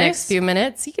music for the next few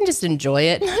minutes. You can just enjoy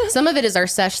it. Some of it is our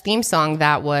Sesh theme song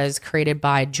that was created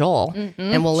by Joel,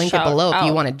 and we'll link it below if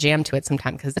you want to jam to it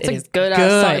sometime because it is good.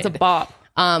 It's a bop.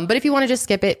 But if you want to just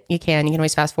skip it, you can. You can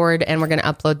always fast forward, and we're going to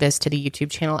upload this to the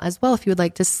YouTube channel as well if you would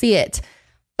like to see it.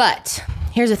 But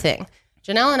here's the thing.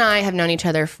 Janelle and I have known each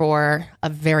other for a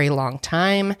very long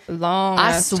time.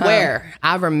 I swear,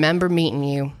 I remember meeting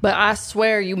you. But I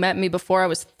swear you met me before I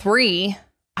was 3.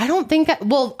 I don't think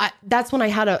that's when I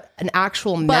had an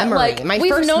actual memory. Like, my we've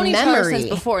first known each other memory since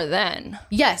before then.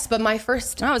 Yes, but my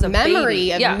first I was a memory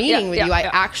baby. of meeting with you, I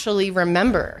actually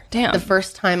remember. Damn. The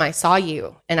first time I saw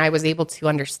you, and I was able to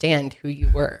understand who you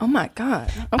were. Oh my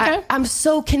God. Okay. I'm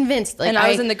so convinced. Like, and I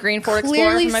was in the green Ford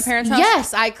Explorer from my parents' house?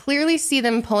 Yes, I clearly see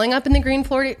them pulling up in the green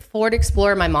Ford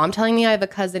Explorer. My mom telling me I have a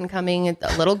cousin coming,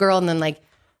 a little girl, and then like,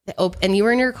 and you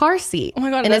were in your car seat. Oh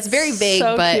my God. And it's very vague,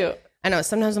 so but cute. I know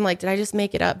sometimes I'm like, did I just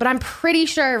make it up? But I'm pretty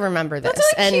sure I remember this.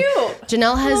 That's really cute.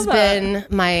 Janelle has been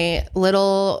my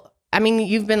little, I mean,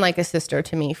 you've been like a sister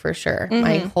to me for sure,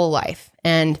 my whole life.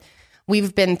 And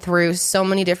we've been through so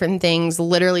many different things,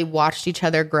 literally watched each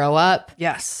other grow up.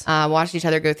 Yes. Watched each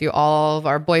other go through all of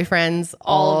our boyfriends,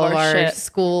 all of our shit.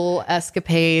 school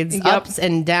escapades, ups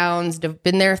and downs,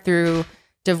 been there through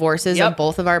divorces of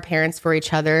both of our parents for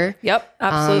each other. Yep,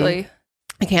 absolutely.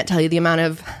 I can't tell you the amount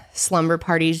of slumber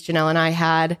parties Janelle and I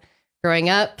had growing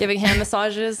up. Giving hand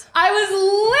massages. I was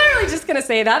literally just gonna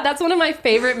say that. That's one of my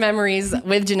favorite memories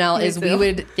with Janelle is we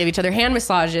would give each other hand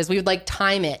massages. We would like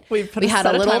time it. We had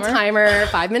a little timer,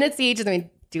 5 minutes each, and then we'd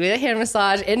do a hand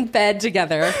massage in bed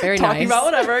together. Very nice. Talking about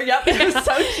whatever. Yep. It was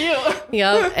so cute.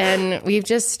 Yep. And you've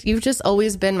just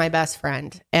always been my best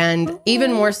friend. And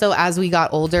even more so as we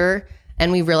got older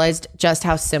and we realized just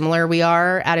how similar we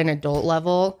are at an adult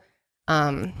level.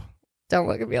 Don't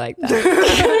look at me like that.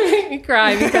 It make me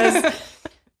cry because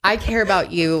I care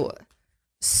about you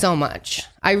so much.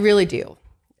 I really do.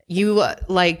 You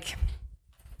I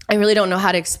really don't know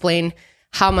how to explain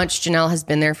how much Janelle has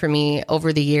been there for me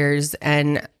over the years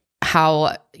and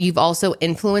how you've also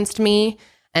influenced me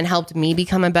and helped me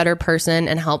become a better person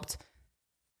and helped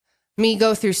me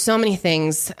go through so many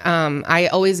things. I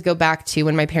always go back to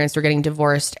when my parents were getting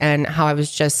divorced and how I was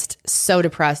just so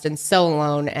depressed and so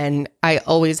alone. And I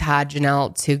always had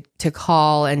Janelle to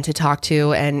call and to talk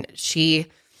to. And she,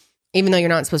 even though you're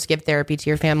not supposed to give therapy to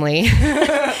your family,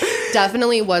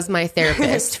 definitely was my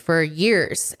therapist for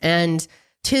years. And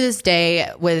to this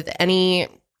day, with any,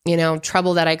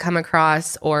 trouble that I come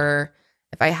across, or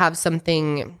if I have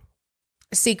something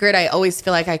secret, I always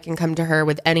feel like I can come to her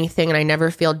with anything and I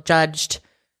never feel judged.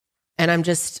 And I'm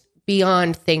just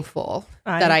beyond thankful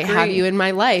that I have you in my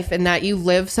life and that you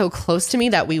live so close to me,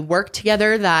 that we work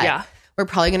together, that we're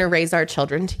probably going to raise our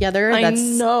children together. I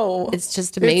know. It's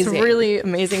just amazing. It's really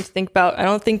amazing to think about. I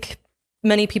don't think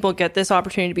many people get this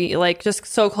opportunity to be like just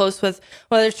so close with,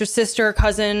 whether it's your sister,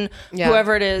 cousin,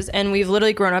 whoever it is. And we've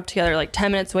literally grown up together, like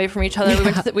 10 minutes away from each other.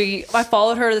 I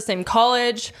followed her to the same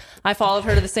college. I followed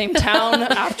her to the same town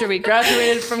after we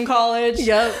graduated from college.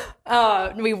 Yep.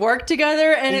 We worked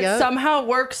together and it somehow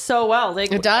works so well.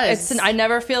 Like it does. I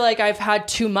never feel like I've had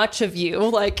too much of you.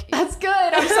 Like that's good.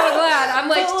 I'm so glad. I'm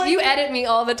like, you edit me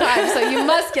all the time, so you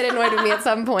must get annoyed with me at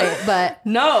some point. But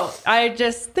no, I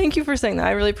just thank you for saying that.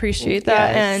 I really appreciate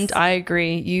that. And I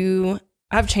agree. You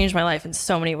have changed my life in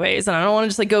so many ways. And I don't want to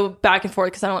just like go back and forth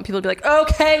because I don't want people to be like,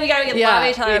 okay, we gotta get love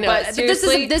each other. But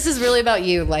seriously, this is really about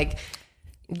you. Like,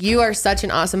 you are such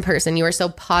an awesome person. You are so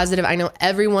positive. I know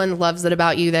everyone loves it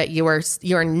about you that you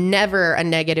are never a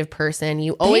negative person.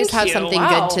 You always have something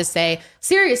good to say.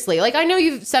 Seriously. Like, I know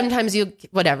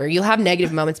you'll have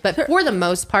negative moments, but for the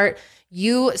most part,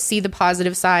 you see the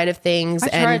positive side of things.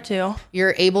 I try to.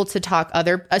 You're able to talk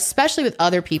especially with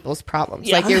other people's problems.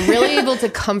 Yeah. Like, you're really able to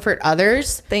comfort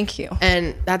others. Thank you.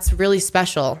 And that's really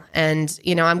special. And,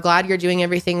 I'm glad you're doing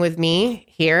everything with me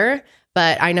here,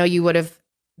 but I know you would have,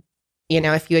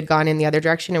 if you had gone in the other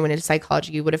direction and went into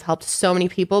psychology, you would have helped so many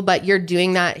people, but you're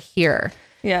doing that here.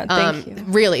 Yeah, thank you.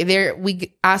 Really,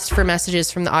 we asked for messages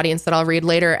from the audience that I'll read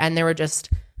later, and there were just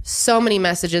so many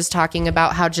messages talking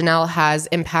about how Janelle has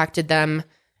impacted them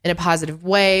in a positive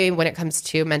way when it comes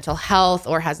to mental health,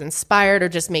 or has inspired or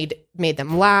just made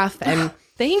them laugh. And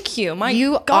thank you.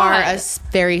 You are a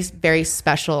very, very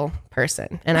special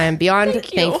person, and I am beyond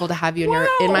thankful to have you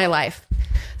in my life.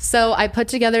 So I put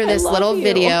together this little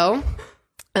video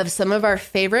of some of our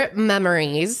favorite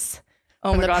memories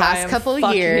from the past couple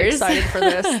years. Excited for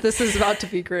this. This is about to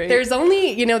be great. There's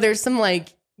only, there's some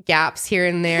like gaps here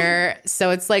and there.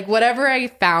 So it's like whatever I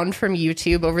found from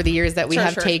YouTube over the years that we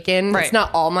have taken. Right. It's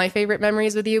not all my favorite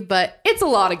memories with you, but it's a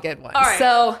lot of good ones. All right.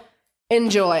 So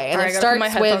enjoy. And it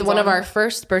starts with one of our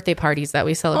first birthday parties that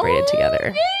we celebrated together.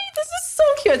 Yay, this is so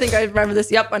cute. I think I remember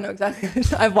this. Yep, I know exactly.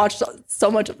 I've watched so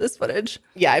much of this footage.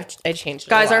 Yeah, I changed it.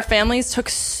 Guys, our families took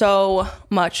so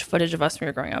much footage of us when we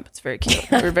were growing up. It's very cute.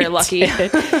 We were very lucky.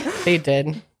 They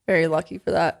did. Very lucky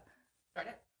for that.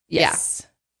 Yes. Yeah.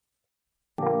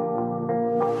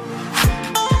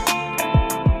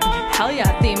 Hell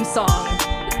yeah, theme song.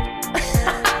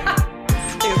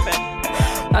 Stupid.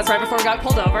 That's right before we got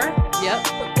pulled over. Yep.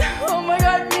 Oh my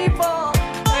God, meatball.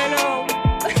 I know.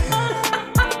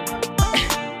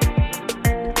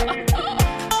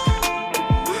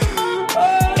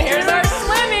 Here's our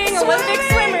swimming. Olympic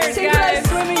swimmers, guys.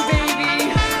 Swimming,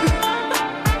 baby.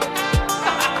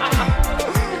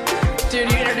 Dude,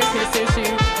 you introduced me to sushi.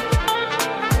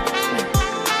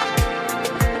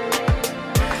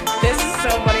 This is so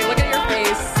funny. Look at your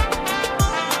face.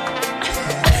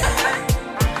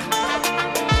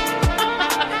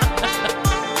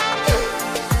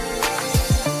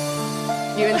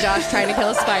 You and Josh trying to kill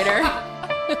a spider.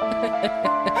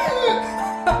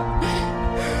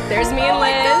 There's me and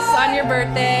Liz on your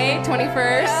birthday,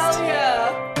 21st. Hell yeah.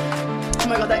 Oh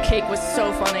my God, that cake was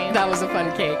so funny. That was a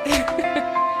fun cake.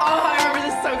 Oh, I remember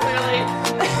this so clearly.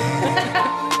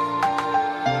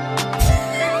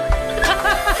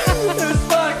 It was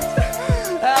fucked.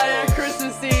 Oh yeah,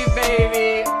 Christmas Eve,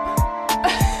 baby.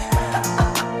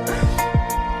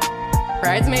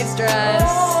 bridesmaid's dress.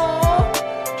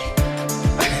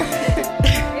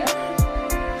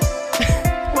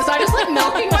 Was I just like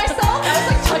milking myself? I was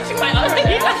like touching my other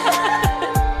hand.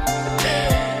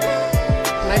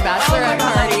 My bachelorette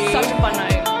party. That was such a fun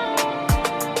night.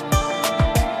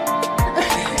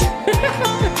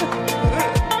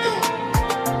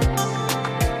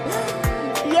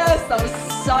 Yes, that was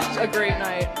such a great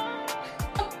night.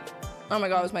 Oh my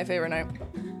god, it was my favorite night.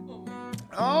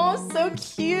 Oh, so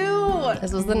cute.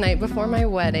 This was the night before my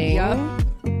wedding. Yeah.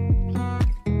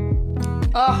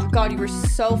 Oh god, you were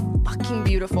so fucking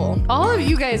beautiful. All of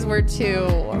you guys were too.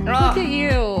 Look at you.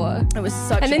 It was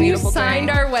such and a then you beautiful signed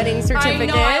day. our wedding certificate. I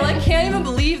know, I like can't even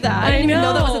believe that. I didn't even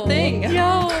know that was a thing.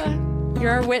 Yeah.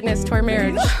 You're our witness to our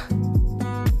marriage.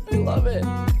 I love it.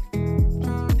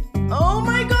 Oh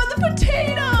my god, the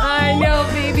potato! I know,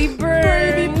 baby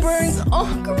burns. Baby burns. Oh,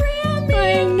 Grammy.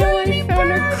 I know, I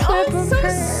found a clip Oh, of so her.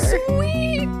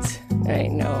 sweet. I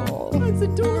know. That's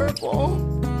adorable.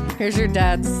 Here's your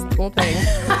dad's little thing.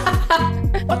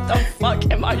 What the fuck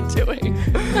am I doing?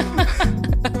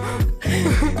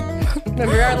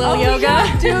 Remember our little yoga?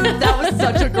 Yeah, dude, that was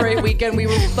such a great weekend. We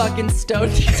were fucking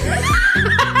stoned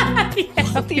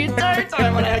the entire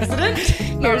time on accident.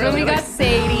 Here's when we got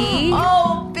Sadie.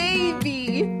 Oh,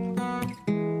 baby.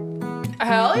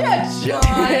 Hell yeah,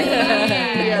 Johnny.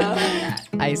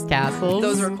 Ice castles.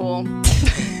 Those were cool. Oh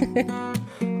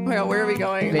my god, where are we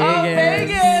going? Vegas. Oh,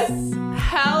 Vegas.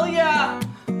 Hell yeah.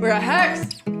 We're at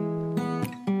Hex.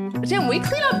 Damn, we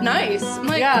clean up nice. I'm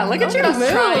like, Yeah, look at your us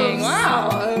moves. trying. Wow.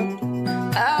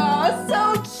 Oh,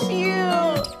 so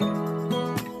cute.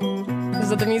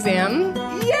 Is it the museum?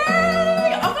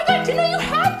 Yay! Oh my god, I didn't know you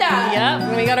had that. Yep.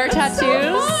 And we got our That's tattoos.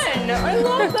 so fun. I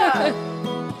love that.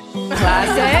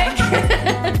 Classic.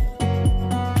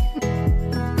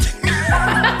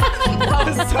 That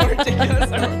was so ridiculous.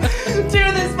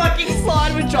 Doing this fucking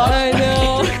slide with Josh. I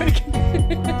know.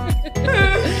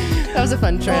 That was a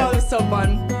fun trip. Oh, it was so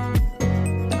fun.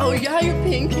 Oh yeah, your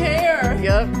pink hair.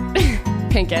 Yep.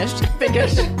 Pinkish.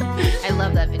 Pinkish. I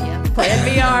love that video. Playing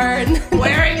VR and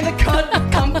Wearing the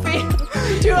comfy.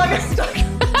 Dude, I got stuck.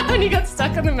 when you got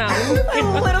stuck on the mountain. I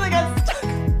literally got stuck.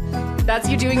 That's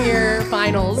you doing your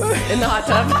finals in the hot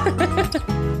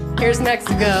tub. Here's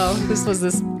Mexico. This was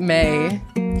this May.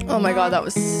 Oh my god, that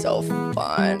was so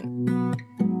fun.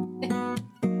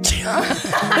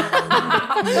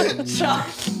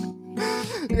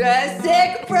 You're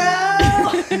sick, bro.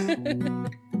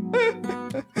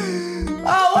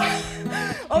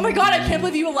 Oh my god, I can't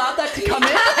believe you allowed that to come in.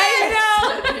 I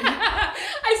know.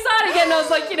 I saw it again and I was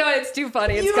like, you know what? It's too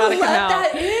funny. It's gotta come out.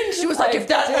 That in. She was like, if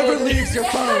that ever leaves your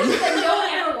phone.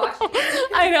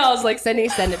 I know. I was like, Sydney,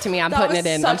 send it to me. I'm putting it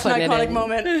in. I'm Such putting an it iconic in.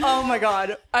 moment. Oh my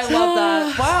god, I love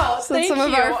that. Wow, So thank some you.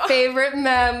 of our favorite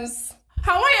memes.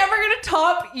 How am I ever gonna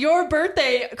top your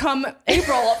birthday come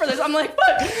April for this? I'm like,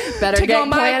 fuck. Better To get go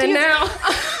back planning to- now.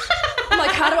 I'm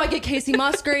like, how do I get Casey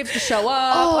Musgraves to show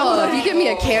up? Oh, I'm if you give me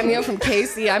a cameo from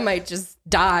Casey, I might just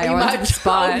die You on might the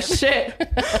spot. Oh shit.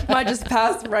 Might just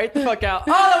pass right the fuck out.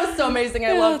 Oh, that was so amazing.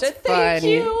 I loved it. Thank Fun.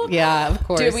 you. Yeah, of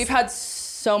course. Dude, we've had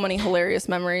so many hilarious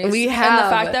memories. We And have. the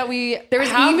fact that there's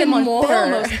have even them more.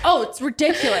 on film. Oh, it's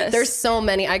ridiculous. There's so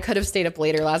many. I could have stayed up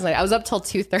later last night. I was up till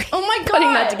 2:30. Oh my God.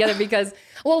 putting that together because,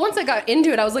 well, once I got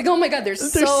into it, I was like, oh my god,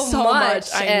 there's so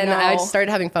much, I and I know.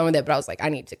 started having fun with it. But I was like, I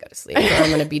need to go to sleep, or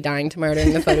I'm gonna be dying tomorrow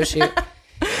during the photo shoot.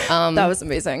 That was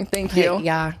amazing. Thank you.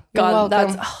 Yeah, God, you're welcome.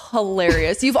 that's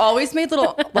hilarious. You've always made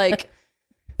little like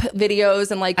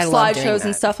videos and like I love doing slideshows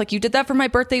and that. stuff. Like you did that for my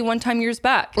birthday one time years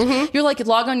back. You're like,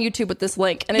 log on YouTube with this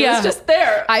link, and it Yeah. was just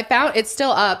there. I found it's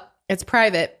still up. It's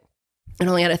private. It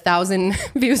only had 1,000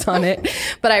 views on it,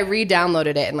 but I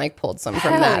re-downloaded it and like pulled some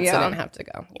from Hell that, so yeah. I didn't have to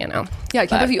go. You know. Yeah, I can't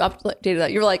But- believe you updated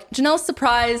that. You were like, Janelle's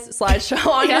surprise slideshow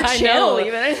on Yeah, your I channel. know.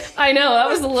 Even. I know that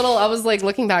was a little. I was like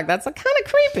looking back. That's kind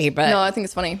of creepy, but No, I think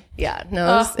it's funny. yeah, no,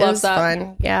 Oh, it love was that.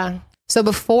 fun. Yeah. So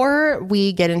before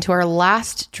we get into our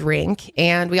last drink,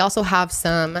 and we also have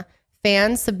some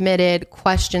fan submitted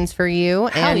questions for you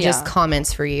and yeah. just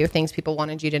comments for you, things people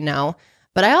wanted you to know.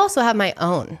 But I also have my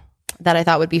own that I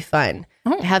thought would be fun.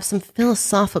 I have some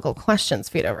philosophical questions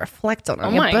for you to reflect on Oh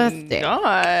your my birthday.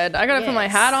 God. I got to put my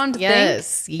hat on to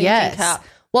Yes, think. yes. Thinking cap.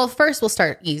 Well, first we'll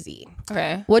start easy.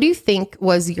 Okay. What do you think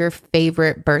was your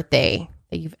favorite birthday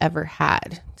that you've ever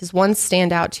had? Does one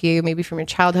stand out to you, maybe from your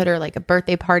childhood or like a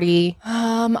birthday party?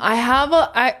 I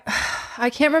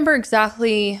can't remember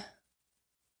exactly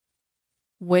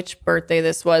which birthday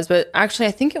this was, but actually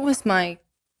I think it was my,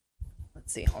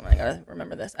 let's see, hold on, I gotta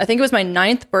remember this. I think it was my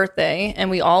 9th birthday, and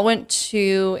we all went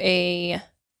to a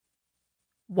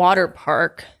water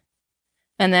park,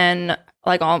 and then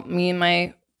like me and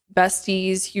my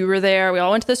besties. You were there. We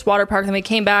all went to this water park. Then we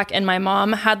came back, and my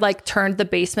mom had like turned the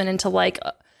basement into like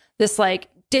this like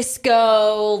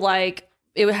disco, like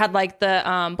it had like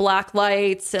the black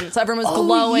lights, and so everyone was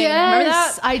glowing. Yes, remember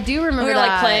that? I do remember we were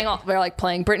that. We were like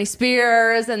playing Britney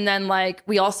Spears, and then like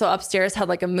we also upstairs had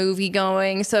like a movie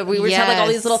going. So we just had like all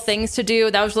these little things to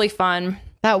do. That was really fun.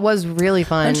 That was really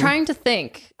fun. I'm trying to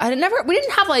think. We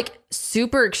didn't have like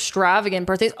super extravagant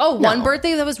birthdays. One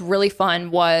birthday that was really fun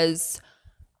was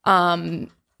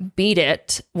Beat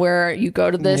It, where you go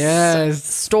to this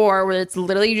store where it's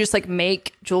literally you just like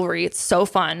make jewelry. It's so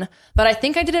fun. But I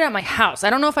think I did it at my house. I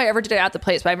don't know if I ever did it at the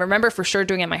place, but I remember for sure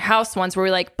doing it at my house once, where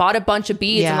we like bought a bunch of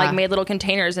beads and like made little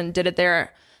containers and did it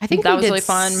there. I think that we was did really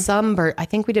fun. I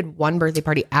think we did one birthday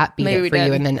party at Beat Maybe It we for you,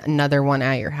 did. and then another one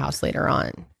at your house later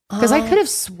on. Because I could have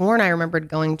sworn I remembered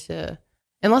going to,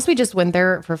 unless we just went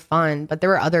there for fun, but there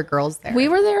were other girls there. We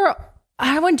were there.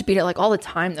 I went to Beat It like all the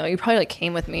time though. You probably like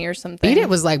came with me or something. Beat It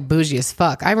was like bougie as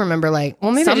fuck. I remember like,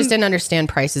 well, maybe I just didn't understand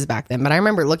prices back then, but I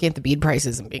remember looking at the bead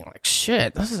prices and being like,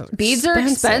 shit, this is beads are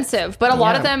expensive, but a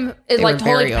lot of them, it They like were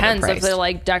totally very depends if overpriced. they're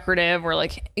like decorative or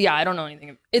like, I don't know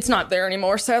anything. It's not there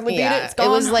anymore. Sadly, Beat It. Yeah, It's gone. it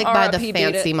was like by the RIP Beat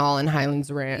It. fancy mall in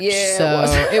Highlands Ranch. Yeah,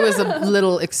 So it was a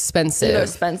little expensive. It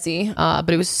was fancy.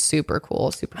 But it was super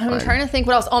cool, super fun. I'm trying to think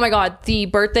what else. Oh my God. The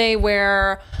birthday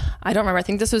where, I don't remember. I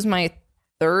think this was my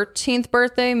 13th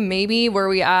birthday, maybe, where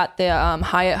we at the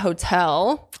Hyatt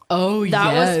Hotel. Oh,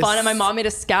 that was yes. fun. And my mom made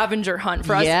a scavenger hunt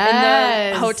for us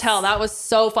Yes. in the hotel. That was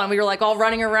so fun. We were like all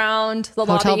running around the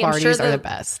Hotel lobby. I'm parties sure are the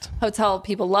best. Hotel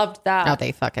people loved that. No,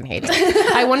 they fucking hate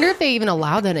it. I wonder if they even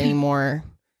allow that anymore.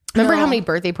 Remember how many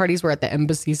birthday parties were at the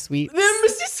Embassy Suite? The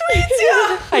Embassy Suites,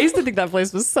 yeah. I used to think that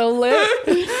place was so lit.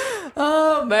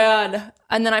 Oh man.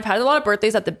 And then I've had a lot of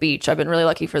birthdays at the beach. I've been really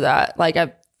lucky for that. Like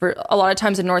for a lot of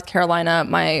times in North Carolina,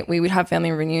 we would have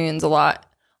family reunions a lot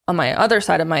on my other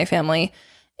side of my family.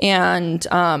 And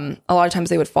a lot of times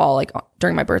they would fall like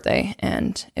during my birthday,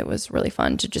 and it was really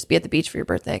fun to just be at the beach for your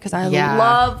birthday because I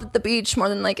love the beach more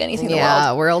than like anything in the world.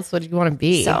 Yeah, where else would you want to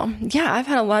be? So yeah, I've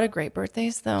had a lot of great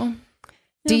birthdays though.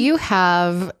 Do you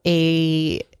have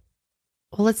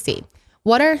let's see.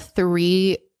 What are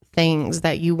 3 things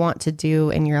that you want to do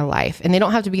in your life? And they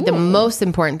don't have to be the most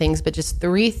important things, but just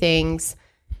 3 things,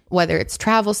 whether it's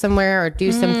travel somewhere or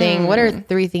do something. What are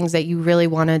 3 things that you really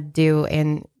want to do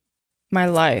in my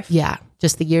life? Yeah,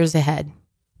 just the years ahead.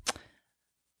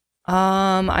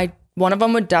 One of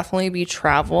them would definitely be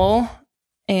travel.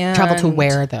 And Travel to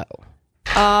where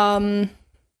though?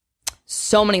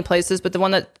 So many places, but the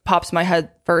one that pops in my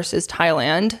head first is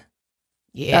Thailand.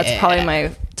 Yeah. That's probably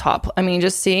my top. I mean,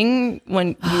 just seeing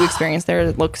when you experience there,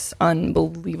 it looks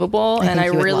unbelievable. And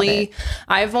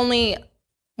I've only,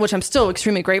 which I'm still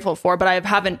extremely grateful for, but I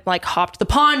haven't like hopped the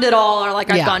pond at all, or like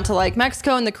I've gone to like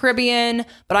Mexico and the Caribbean,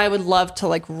 but I would love to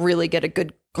like really get a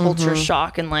good culture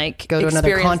shock and like go to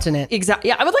another continent. Exactly.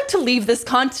 Yeah. I would like to leave this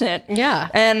continent. Yeah.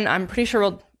 And I'm pretty sure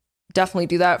we'll definitely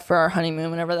do that for our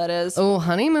honeymoon, whenever that is. Oh,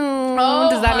 honeymoon.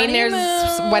 Does that mean there's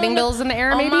wedding bills in the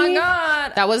air? Maybe? Oh my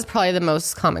God. That was probably the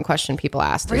most common question people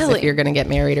asked. Is Really? if you're going to get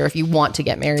married or if you want to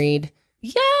get married.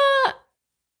 Yeah,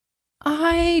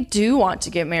 I do want to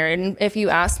get married. And if you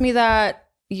asked me that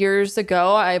years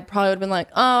ago, I probably would have been like,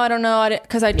 oh, I don't know.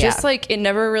 Because I just like, it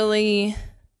never really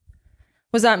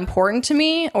was that important to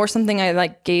me or something I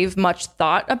like gave much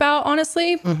thought about,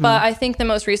 honestly. But I think the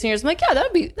most recent years, I'm like, yeah,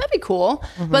 that'd be cool.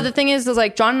 But the thing is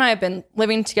like John and I have been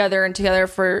living together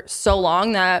for so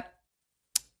long that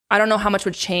I don't know how much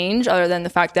would change other than the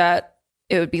fact that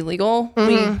it would be legal,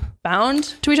 be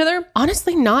bound to each other.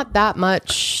 Honestly, not that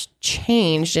much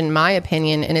changed in my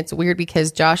opinion. And it's weird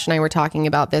because Josh and I were talking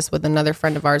about this with another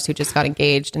friend of ours who just got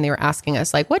engaged, and they were asking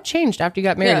us like, what changed after you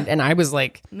got married? Yeah. And I was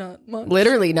like, not much.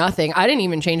 Literally nothing. I didn't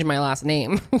even change my last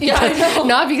name. Yeah, I know.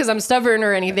 Not because I'm stubborn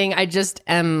or anything. I just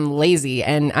am lazy,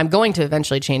 and I'm going to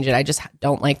eventually change it. I just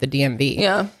don't like the DMV.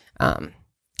 Yeah.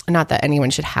 Not that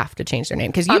anyone should have to change their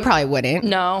name, because you probably wouldn't.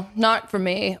 No, not for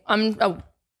me.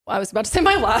 I was about to say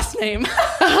my last name.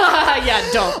 Yeah,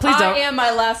 please don't. I am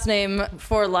my last name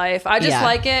for life. I just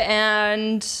like it,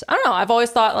 and I don't know. I've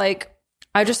always thought like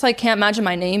I just like can't imagine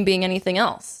my name being anything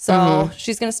else. So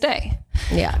she's gonna stay.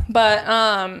 Yeah,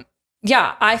 but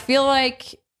yeah, I feel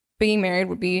like being married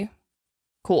would be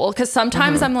cool because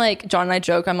sometimes I'm like, John and I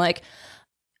joke, I'm like,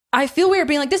 I feel weird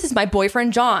being like, this is my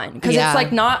boyfriend John, because it's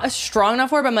like not a strong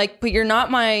enough word. But I'm like, but you're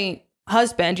not my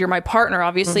husband. You're my partner,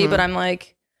 obviously. But I'm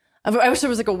like, I wish there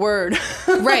was like a word.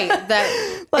 Right.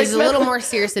 That is a little more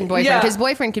serious than boyfriend. Because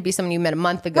boyfriend could be someone you met a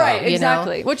month ago. Right, you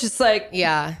exactly. know? Which is like,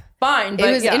 yeah. fine. But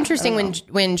it was yeah, interesting I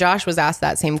don't when Josh was asked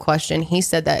that same question. He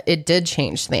said that it did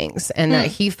change things, and that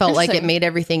he felt like it made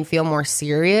everything feel more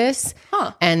serious,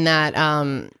 and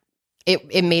that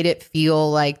it made it feel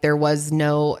like there was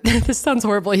no. This sounds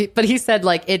horrible, but he said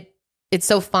like it's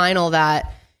so final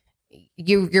that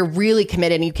you're really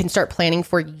committed and you can start planning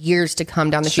for years to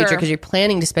come down the future because you're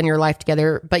planning to spend your life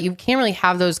together, but you can't really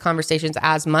have those conversations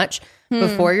as much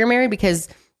before you're married because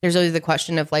there's always the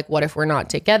question of like, what if we're not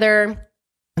together?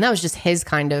 And that was just his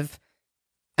kind of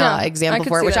example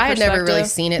for it, which I had never really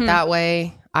seen it that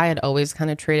way. I had always kind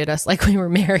of treated us like we were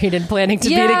married and planning to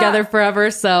be together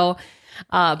forever. So,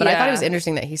 but I thought it was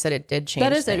interesting that he said it did change.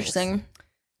 That is things. Interesting.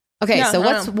 Okay, so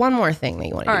what's one more thing that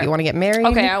you want to do? Right. You want to get married?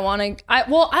 Okay, I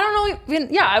don't know.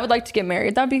 Yeah, I would like to get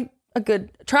married. That'd be a good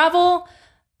travel,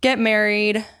 get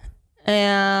married,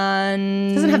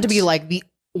 and it doesn't have to be like the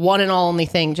one and only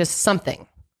thing, just something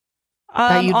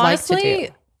that you'd honestly, like to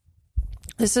do.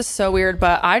 This is so weird,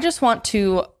 but I just want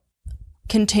to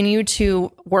continue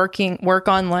to work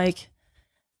on like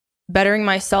bettering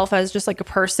myself as just like a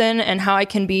person and how I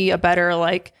can be a better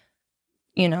like,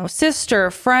 you know, sister,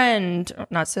 friend,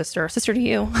 not sister to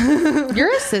you.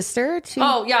 You're a sister to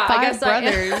I guess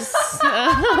brothers.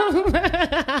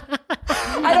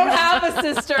 I don't have a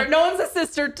sister. No one's a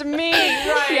sister to me.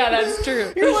 Right. Yeah, that's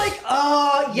true. You're like,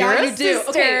 oh, yeah, you do.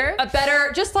 Sister. Okay,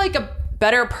 a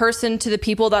better person to the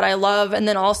people that I love. And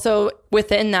then also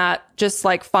within that, just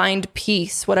like find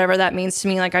peace, whatever that means to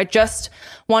me. Like, I just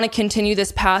want to continue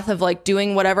this path of like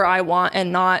doing whatever I want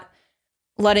and not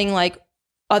letting like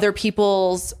other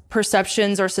people's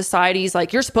perceptions or societies,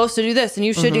 like you're supposed to do this and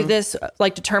you should do this,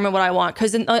 like determine what I want.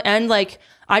 Cause in the end, like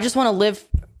I just want to live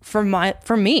for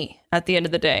me at the end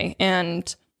of the day.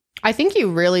 And I think you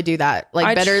really do that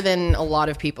like better than a lot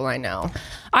of people I know.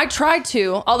 I try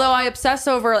to, although I obsess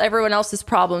over everyone else's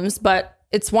problems, but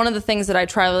it's one of the things that I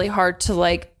try really hard to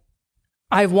like,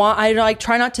 I like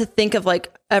try not to think of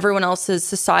like everyone else's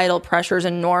societal pressures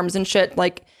and norms and shit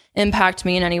like impact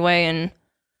me in any way. And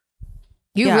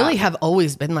you really have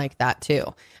always been like that too.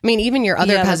 I mean, even your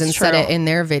other cousins said it in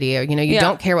their video. You know, you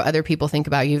don't care what other people think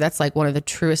about you. That's like one of the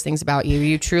truest things about you.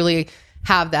 You truly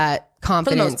have that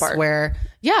confidence where,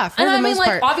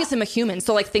 obviously I'm a human,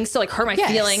 so like things still like hurt my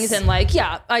feelings and like,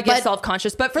 I get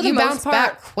self-conscious, but for the most bounce part,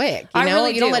 back quick. You know,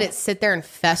 you don't let it sit there and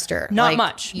fester. Not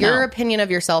much. Your opinion of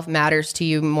yourself matters to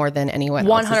you more than anyone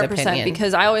else's 100%, opinion.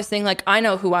 because I always think like I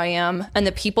know who I am, and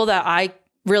the people that I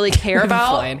really care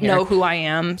about know who I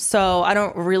am. So I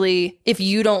don't really, if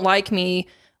you don't like me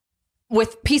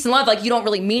with peace and love, like you don't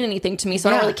really mean anything to me. So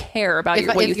I don't really care about what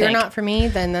you think. If you're not for me,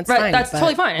 then that's fine. That's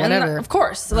totally fine. Whatever. And of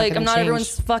course, like I'm not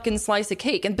everyone's fucking slice of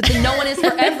cake, but then no one is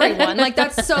for everyone. Like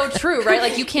that's so true, right?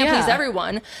 Like you can't please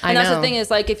everyone. And that's the thing is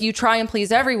like, if you try and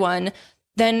please everyone,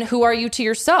 then who are you to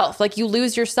yourself? Like you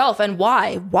lose yourself. And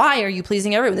why are you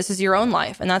pleasing everyone? This is your own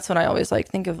life. And that's what I always like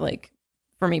think of like,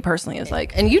 for me personally is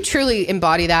like, and you truly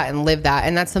embody that and live that.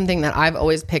 And that's something that I've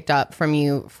always picked up from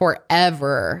you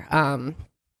forever.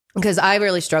 Because I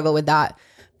really struggle with that.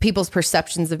 People's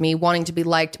perceptions of me wanting to be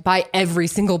liked by every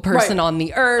single person on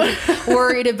the earth,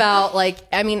 worried about like,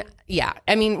 I mean,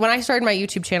 when I started my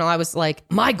YouTube channel, I was like,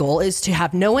 my goal is to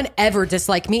have no one ever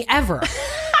dislike me ever.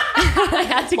 I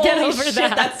had to get over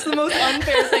that. That's the most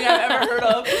unfair thing I've ever heard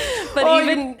of.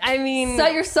 But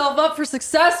set yourself up for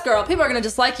success, girl. People are going to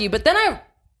dislike you. But then I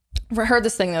heard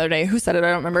this thing the other day. Who said it? I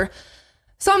don't remember.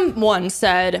 Someone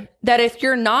said that if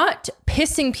you're not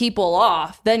pissing people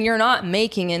off, then you're not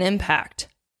making an impact.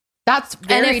 That's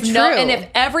very true. And if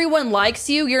everyone likes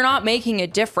you, you're not making a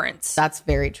difference. That's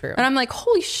very true. And I'm like,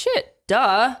 holy shit,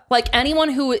 duh. Like anyone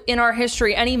who in our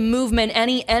history, any movement,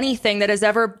 anything that has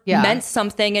ever meant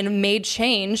something and made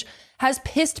change has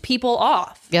pissed people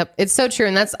off. Yep. It's so true.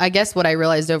 And that's, I guess, what I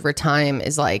realized over time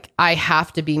is like, I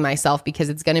have to be myself because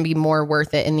it's going to be more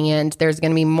worth it in the end. There's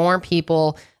going to be more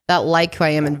people that like who I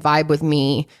am and vibe with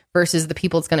me versus the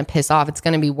people it's going to piss off. It's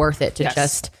going to be worth it to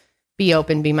just be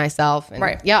open, be myself.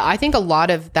 And yeah, I think a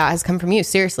lot of that has come from you.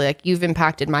 Seriously, like you've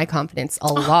impacted my confidence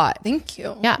a lot. Thank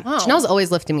you. Yeah. Wow. Janelle's always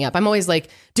lifting me up. I'm always like,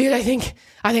 dude, I think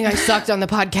I sucked on the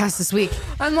podcast this week.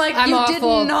 I'm like, you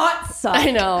awful. Did not suck.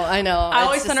 I know. I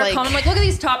always send her comment. I'm like, look at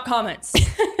these top comments.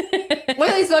 Look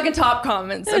at these fucking top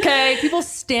comments. Okay.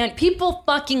 People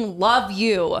fucking love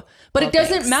you. But it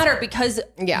doesn't matter because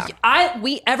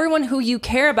everyone who you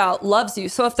care about loves you.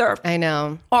 So if there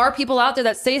are people out there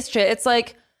that say shit, it's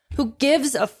like, who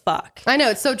gives a fuck? I know,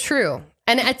 it's so true.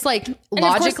 And it's like,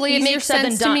 logically it makes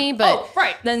sense to me, but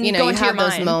then you have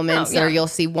those moments where you'll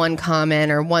see one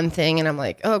comment or one thing and I'm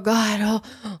like, oh God,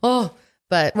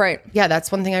 But yeah,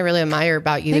 that's one thing I really admire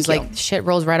about you is like shit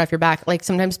rolls right off your back. Like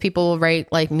sometimes people will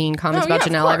write like mean comments about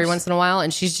Janelle every once in a while,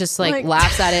 and she's just like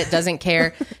laughs at it, doesn't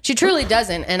care. She truly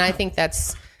doesn't, and I think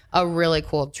that's a really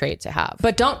cool trait to have.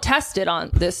 But don't test it on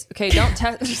this. Okay, don't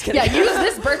test. Just kidding. Yeah, use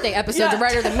this birthday episode to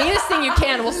write her the meanest thing you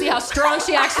can. We'll see how strong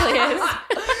she actually is.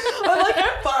 I'm like,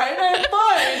 I'm fine.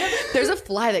 There's a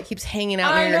fly that keeps hanging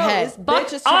out near I your know, head. this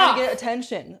bitch is trying to get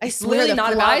attention. I It's swear literally the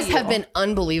not about flies you. have been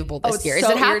unbelievable this it's year. Is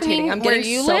so it happening irritating. I'm where getting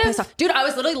you so live? pissed off. Dude, I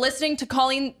was literally listening to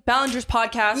Colleen Ballinger's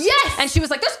podcast. Yes! And she was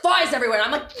like, there's flies everywhere. And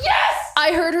I'm like, yes!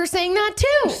 I heard her saying that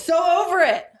too. So over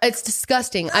it. It's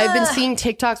disgusting. I've been seeing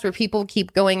TikToks where people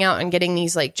keep going out and getting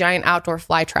these like giant outdoor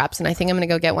fly traps, and I think I'm going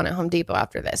to go get one at Home Depot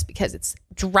after this because it's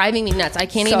driving me nuts. I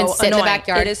can't even sit in the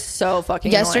backyard. It is so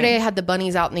fucking Yesterday annoying. I had the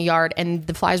bunnies out in the yard and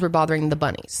the flies were bothering the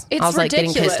bunnies. It's I was like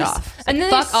ridiculous. getting pissed off. And then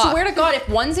Fuck I off. swear to God, if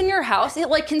one's in your house, it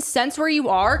like can sense where you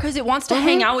are because it wants to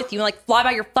hang out with you and like fly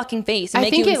by your fucking face and I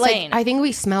make think you it insane. like I think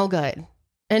we smell good.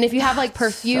 And if you have like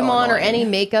perfume So on or annoying. any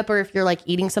makeup or if you're like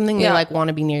eating something, they like want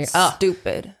to be near you. Oh,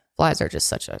 stupid. Flies are just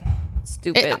such a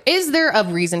stupid. Is there a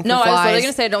reason for No, flies? I was literally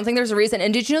gonna say I don't think there's a reason.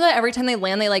 And did you know that every time they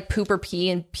land, they like poop or pee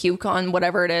and puke on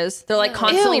whatever it is? They're like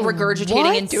constantly Ew, regurgitating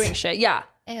what? and doing shit. Yeah.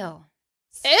 Ew.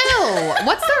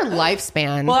 What's their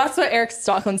lifespan? Well, that's what Eric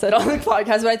Stockland said on the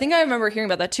podcast, but I think I remember hearing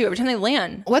about that too. Every time they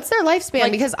land. What's their lifespan?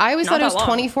 Like, because I always not thought it that was long.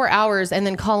 24 hours, and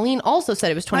then Colleen also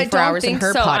said it was 24 I don't hours in think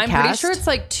her so. podcast. I'm pretty sure it's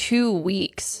like 2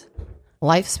 weeks.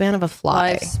 Lifespan of a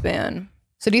fly. Lifespan.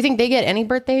 So do you think they get any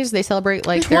birthdays? They celebrate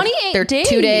like 28 their days.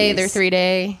 2-day, their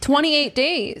 3-day. 28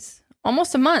 days.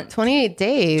 Almost a month. 28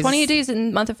 days. 28 days in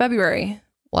the month of February.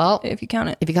 Well, if you count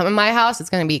it. If you come in my house, it's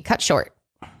going to be cut short.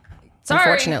 Sorry.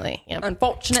 Unfortunately. Yep.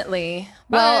 Unfortunately.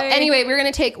 Well, Bye. anyway, we're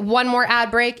going to take one more ad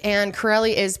break, and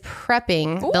Corelli is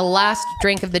prepping the last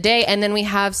drink of the day. And then we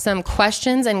have some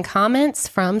questions and comments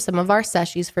from some of our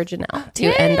seshies for Janelle to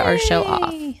end our show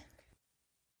off.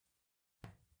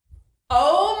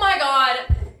 Oh my God.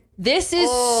 This is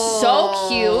so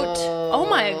cute. Oh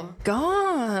my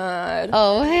God.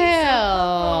 Oh,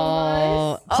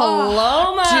 hell.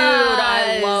 Palomas. Dude,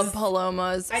 I love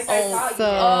palomas. So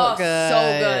So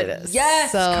good.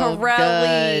 Yes, So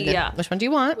Corelli. good. Which one do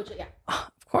you want?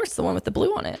 Of course, the one with the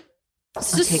blue on it.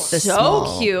 This I'll is take the so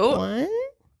small cute. one.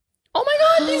 Oh my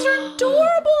God, these are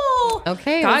adorable.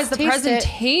 Okay, guys, the let's taste it.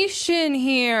 presentation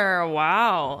here.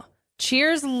 Wow.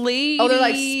 Cheers, ladies. Oh, they're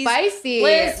like spicy.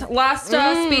 Liz, last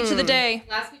speech of the day.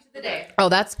 Last speech of the day. Oh,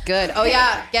 that's good. Oh,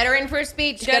 yeah. Get her in for a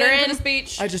speech. Get her her in in. for the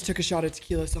speech. I just took a shot of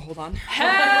tequila, so hold on.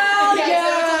 Hell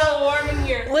Yeah, it's a little warm in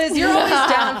here. Liz, you're always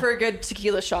down for a good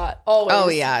tequila shot. Always. Oh,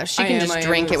 yeah. She can just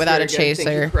drink it It's without a very good. Thank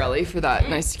chaser. you, Corelli, for that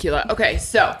nice tequila. Okay,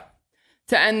 so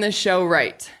to end the show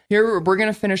right, here we're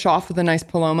going to finish off with a nice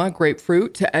Paloma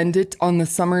grapefruit to end it on the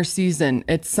summer season.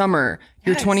 It's summer.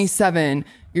 You're 27.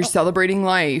 You're celebrating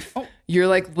life. You're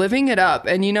like living it up.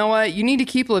 And you know what? You need to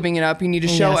keep living it up. You need to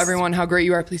show Yes. everyone how great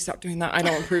you are. Please stop doing that. I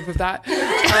don't approve of that.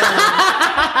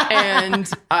 And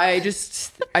I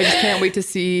just can't wait to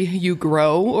see you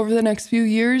grow over the next few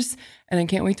years. And I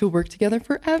can't wait to work together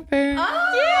forever.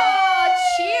 Yeah.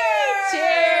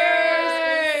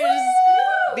 Cheers.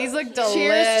 These look delicious.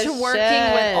 Cheers to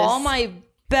working with all my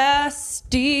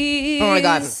besties. Oh my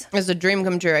God. It's a dream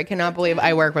come true. I cannot believe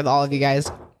I work with all of you guys.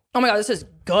 Oh my God, this is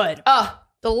good. Oh,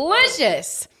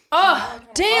 delicious. Oh,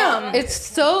 damn. It's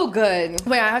so good.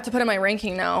 Wait, I have to put in my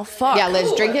ranking now. Fuck. Yeah,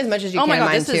 Liz, drink as much as you Oh can. my God,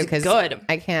 mine this too, is because good.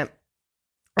 I can't.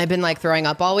 I've been like throwing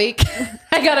up all week.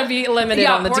 I gotta be limited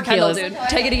Yeah, on the poor Kendall, tequilas. dude.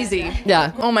 Take it easy.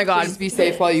 Yeah. Oh my God. Please be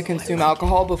safe while you consume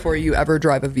alcohol before you ever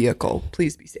drive a vehicle.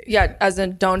 Please be safe. Yeah, as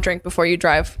in don't drink before you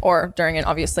drive or during it,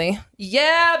 obviously.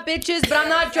 Yeah, bitches, but I'm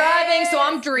not driving, so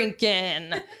I'm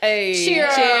drinking. Hey,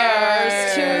 Cheers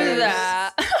to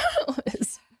that.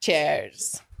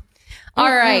 Cheers. All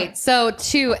right. So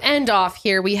to end off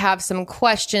here, we have some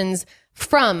questions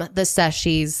from the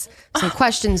Seshies. Some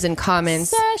questions and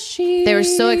comments. Seshies. They were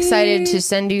so excited to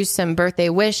send you some birthday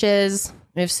wishes.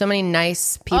 We have so many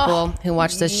nice people who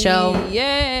watch this show.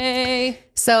 Yay.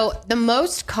 So the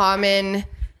most common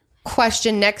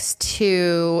question next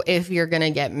to if you're going to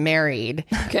get married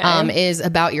is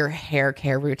about your hair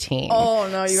care routine. Oh,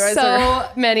 no, you guys so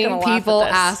are many gonna laugh at people this.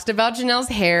 asked about Janelle's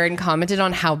hair and commented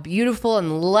on how beautiful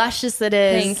and luscious it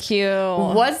is. Thank you.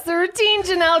 What's the routine,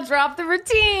 Janelle? Drop the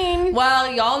routine.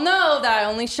 Well, y'all know that I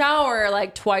only shower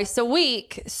like twice a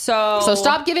week. So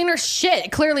stop giving her shit.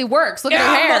 It clearly works. Look at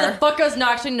her hair. Motherfuckers, no,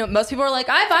 actually, no, most people are like,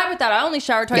 I vibe with that. I only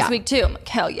shower twice a week too. I'm like,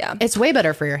 hell yeah. It's way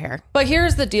better for your hair. But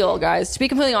here's the deal, guys. To be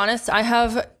completely honest, I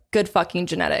have good fucking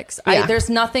genetics. Yeah. There's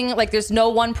nothing, like there's no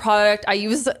one product. I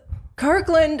use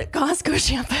Kirkland Costco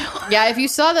shampoo. Yeah, if you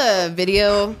saw the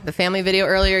video, the family video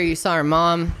earlier, you saw her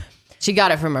mom. She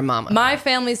got it from her mama. My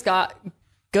family's got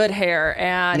good hair,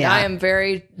 and I am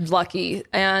very lucky.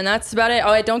 And that's about it. Oh,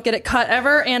 I don't get it cut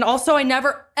ever. And also, I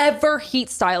never, ever heat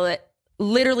style it.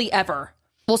 Literally ever.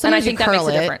 Well, and I sometimes think you that makes curl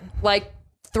it it. different. Like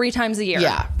 3 times a year.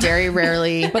 Yeah, very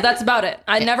rarely. But that's about it.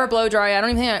 I never blow dry. I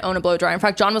don't even think I own a blow dryer. In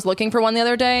fact, John was looking for one the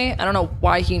other day. I don't know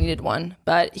why he needed one,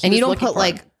 but he and was you don't looking put for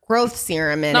like one. growth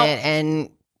serum in it and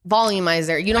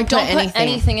volumizer. You I don't, don't put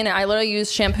anything. in it. I literally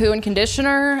use shampoo and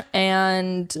conditioner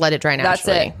and let it dry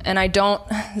naturally. That's it. And I don't,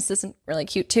 this isn't really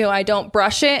cute too. I don't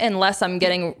brush it unless I'm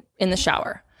getting in the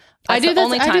shower. That's I do the that-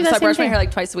 only I do time. that So I same brush my thing. hair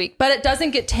like twice a week, but it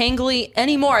doesn't get tangly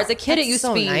anymore. As a kid, it That's used so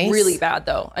to be nice. really bad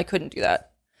though. I couldn't do that.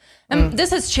 And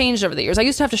this has changed over the years. I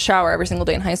used to have to shower every single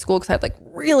day in high school because I had like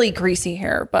really greasy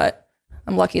hair, but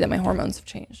I'm lucky that my hormones have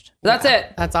changed. But that's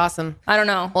it. That's awesome. I don't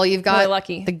know. Well, you've got Really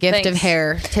lucky. the gift of Thanks.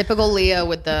 hair. Typical Leo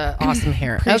with the awesome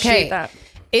hair. Appreciate Okay. that.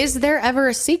 Is there ever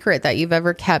a secret that you've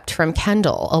ever kept from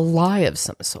Kendall? A lie of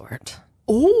some sort?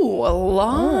 Ooh, a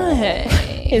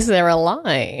lie. Is there a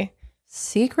lie?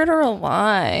 Secret or a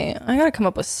lie? I gotta come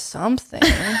up with something.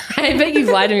 I bet you've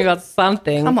lied to me about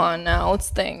something. Come on now, let's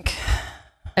think.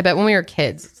 I bet when we were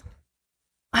kids.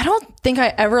 I don't think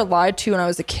I ever lied to you when I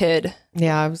was a kid.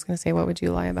 Yeah, I was gonna say, what would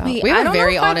you lie about? Wait, we I have a don't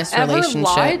very know if honest I've ever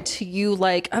relationship. lied to you,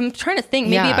 like I'm trying to think,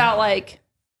 maybe Yeah. about like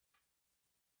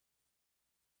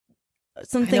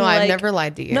something. No, like, I've never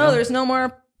lied to you. No, there's no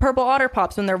more purple otter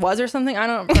pops when there was, or something. I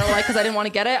don't know, like because I didn't want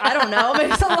to get it. I don't know,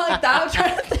 maybe something like that. I'm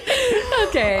trying to think.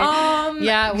 Okay.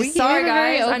 Yeah, we sorry have a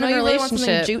very guys. I know open you really want something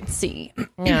relationship. juicy.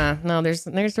 Yeah, no, there's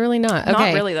really not. Not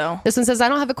Okay. really, though. This one says, I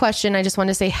don't have a question. I just want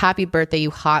to say happy birthday,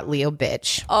 you hot Leo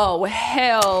bitch. Oh,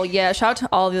 hell yeah. Shout out to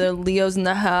all the other Leos in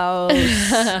the house.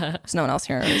 There's no one else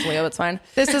here who's Leo. It's fine.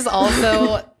 This is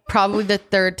also probably the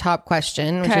third top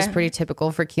question, which is Okay. pretty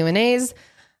typical for Q&As.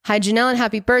 Hi, Janelle, and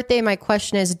happy birthday. My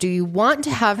question is, do you want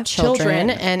to have children?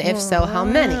 And if so, how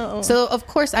many? So, of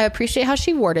course, I appreciate how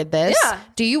she worded this. Yeah.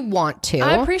 Do you want to?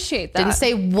 I appreciate that. Didn't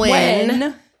say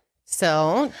when.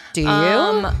 So, do you?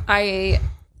 I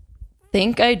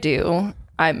think I do.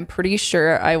 I'm pretty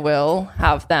sure I will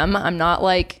have them. I'm not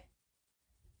like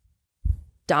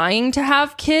dying to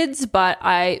have kids, but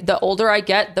the older I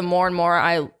get, the more and more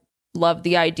I love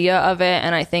the idea of it,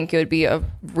 and I think it would be a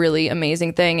really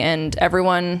amazing thing. And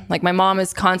everyone, like my mom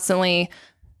is constantly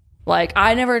like,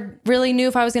 I never really knew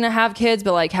if I was gonna have kids,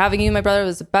 but like having you and my brother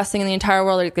was the best thing in the entire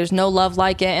world. Like there's no love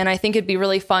like it. And I think it'd be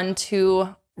really fun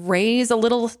to raise a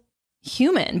little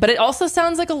human, but it also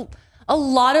sounds like a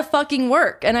lot of fucking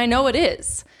work, and I know it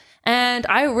is. And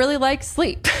I really like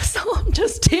sleep, so I'm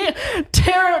just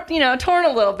torn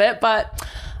a little bit. But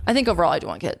I think overall I do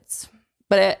want kids.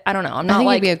 But I don't know. I'm not think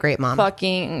like you'd be a great mom.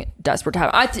 fucking desperate to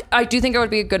have. I do think I would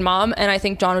be a good mom, and I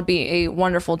think John would be a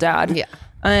wonderful dad. Yeah.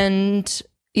 And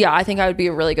yeah, I think I would be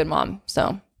a really good mom.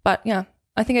 So, but yeah,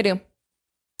 I think I do.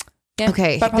 Yeah,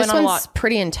 Okay, but probably this not a one's lot.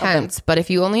 pretty intense, but if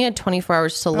you only had 24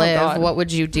 hours to live, God. what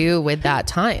would you do with that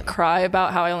time? Cry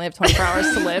about how I only have 24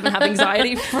 hours to live and have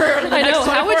anxiety for the next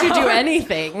 24 How would you do hours.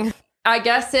 anything? I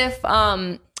guess if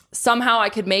somehow I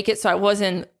could make it so I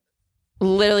wasn't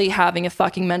literally having a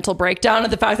fucking mental breakdown at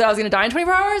the fact that I was going to die in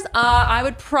 24 hours, I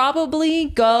would probably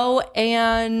go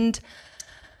and...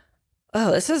 Oh,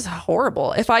 this is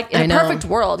horrible. If in a know. perfect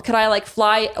world, could I like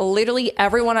fly literally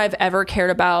everyone I've ever cared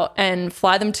about and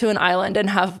fly them to an island and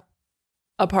have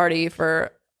a party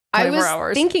for 24 I was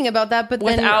hours? thinking about that, but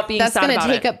then Without being that's sad going to about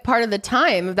take it. up part of the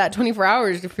time of that 24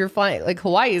 hours if you're flying. Like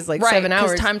Hawaii is like 7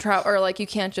 'cause hours. time travel, or like you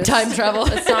can't just Time travel.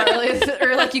 It's not really,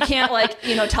 or like you can't like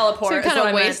teleport. So you're is kind what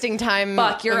of I meant. wasting time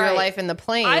Fuck, you're of your right. life in the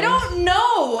plane. I don't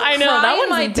know. I know, that Cry in one's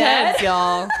my intense, bed?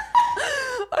 y'all.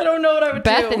 I don't know what I would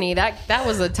Bethany, do. that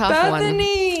was a tough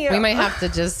Bethany. one. We might have to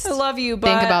just I love you, but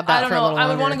think about that I don't for a know. little I would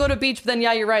longer. want to go to beach, but then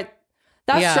yeah, you're right.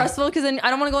 That's Yeah. stressful because then I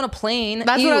don't want to go on a plane.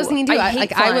 That's what I was thinking too. I hate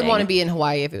would flying. want to be in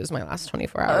Hawaii if it was my last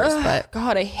 24 hours, Ugh, but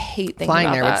God, I hate thinking flying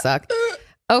about there that. would suck.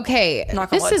 Okay,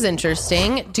 Knock on this wood. is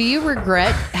interesting. Do you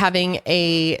regret having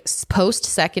a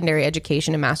post-secondary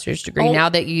education and master's degree now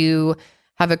that you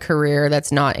have a career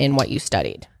that's not in what you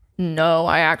studied? No,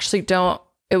 I actually don't.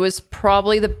 It was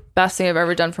probably the best thing I've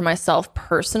ever done for myself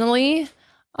personally.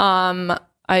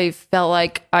 I felt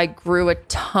like I grew a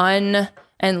ton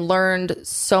and learned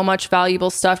so much valuable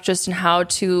stuff just in how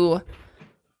to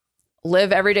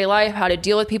live everyday life, how to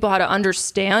deal with people, how to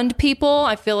understand people.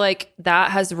 I feel like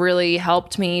that has really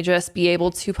helped me just be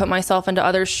able to put myself into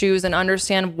others' shoes and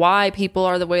understand why people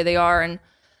are the way they are. And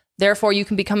therefore you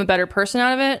can become a better person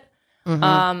out of it.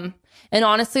 Mm-hmm. And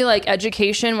honestly, like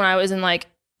education, when I was in like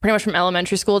pretty much from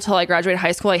elementary school till I graduated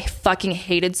high school, I fucking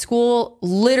hated school.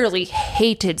 Literally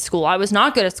hated school. I was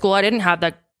not good at school. I didn't have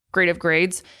that great of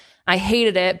grades. I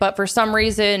hated it. But for some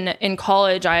reason in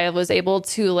college, I was able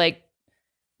to like,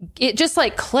 it just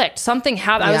like clicked. Something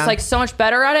happened. I was like so much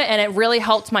better at it. And it really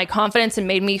helped my confidence and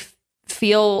made me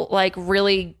feel like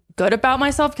really good about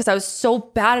myself because I was so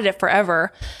bad at it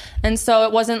forever. And so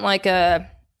it wasn't like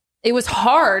it was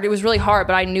hard. It was really hard,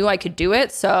 but I knew I could do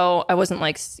it. So I wasn't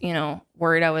like, you know,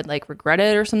 worried I would like regret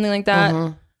it or something like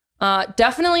that.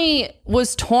 Definitely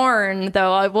was torn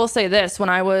though. I will say this, when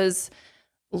I was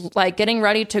like getting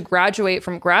ready to graduate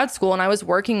from grad school and I was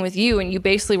working with you and you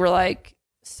basically were like,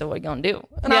 so what are you gonna do?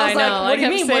 And I was like, what do you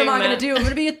mean? What am I gonna do? I'm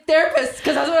gonna be a therapist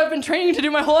because that's what I've been training to do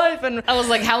my whole life. And I was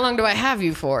like, how long do I have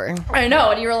you for? I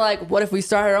know. And you were like, what if we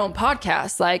start our own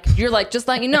podcast? Like, you're like, just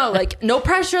letting you know, like, no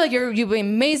pressure. Like, you'd be an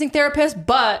amazing therapist,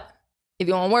 but if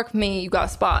you want to work with me, you got a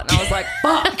spot. And I was like,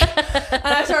 fuck.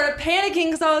 And I started panicking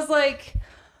because I was like,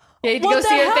 you had to go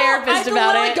see a therapist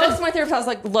about it. I go to my therapist. I was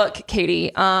like, look,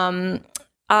 Katie,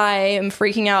 I am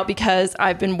freaking out because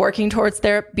I've been working towards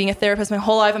being a therapist my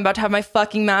whole life. I'm about to have my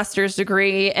fucking master's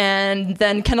degree. And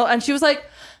then Kendall, and she was like,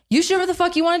 you should do what the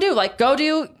fuck you want to do. Like, go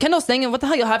do Kendall's thing and what the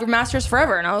hell, you'll have your master's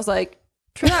forever. And I was like,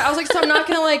 true that. I was like, so I'm not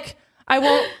going to like,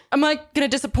 I'm like going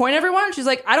to disappoint everyone. She's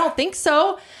like, I don't think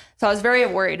so. So I was very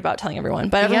worried about telling everyone,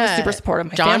 but everyone was super supportive.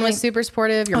 My John family was super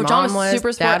supportive. Your mom John was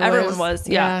super supportive. Dad Everyone was.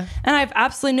 Yeah. And I have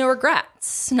absolutely no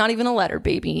regrets. Not even a letter,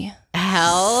 baby.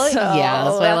 Hell yeah.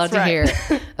 That's what I love to hear.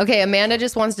 Okay. Amanda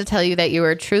just wants to tell you that you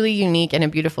are truly unique and a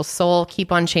beautiful soul.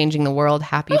 Keep on changing the world.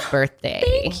 Happy birthday.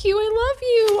 Thank you. I love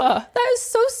you. That is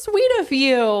so sweet of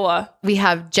you. We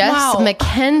have Jess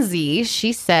McKenzie.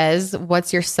 She says,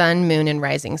 what's your sun, moon, and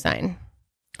rising sign?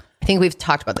 I think we've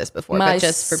talked about this before, my but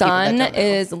just for sun people that don't know.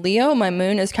 is Leo, my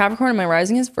moon is Capricorn, and my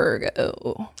rising is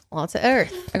Virgo. Lots of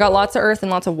earth. I got lots of earth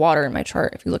and lots of water in my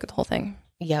chart if you look at the whole thing.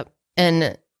 Yep.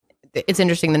 And it's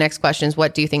interesting. The next question is,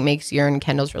 what do you think makes your and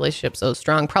Kendall's relationship so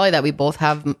strong? Probably that we both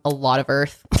have a lot of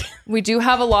earth. We do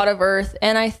have a lot of earth.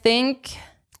 And I think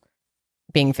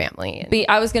being family.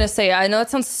 I was going to say, I know that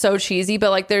sounds so cheesy,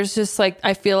 but like there's just like,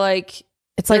 I feel like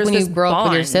it's like when you grow up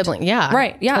with your sibling. Yeah.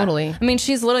 Right. Yeah. Totally. I mean,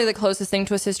 she's literally the closest thing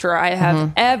to a sister I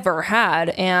have ever had.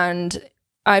 And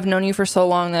I've known you for so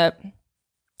long that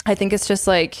I think it's just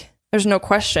like, there's no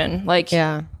question. Like,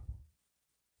 yeah.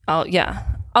 I'll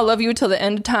love you until the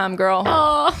end of time, girl.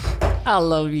 Oh, I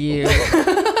love you.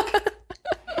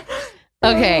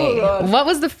 Okay. What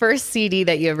was the first CD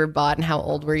that you ever bought and how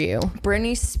old were you?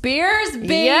 Britney Spears, baby.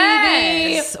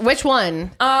 Yes. Which one?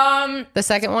 The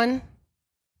second one?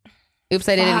 Oops,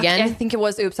 I Did It Again? I think it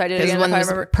was Oops, I Did It Again. One was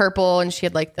purple and she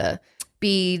had like the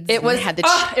beads. It was, had the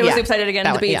it was Oops, I Did It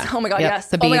Again. The beads. Yeah. Oh my God, yes.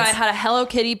 The beads. Oh my God, I had a Hello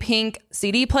Kitty pink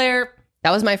CD player.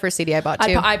 That was my first CD I bought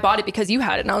too. I bought it because you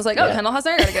had it. And I was like, Kendall has it.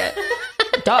 I gotta get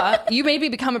it. Duh. You made me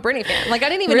become a Britney fan. Like, I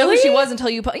didn't even know who she was until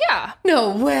you put. Yeah.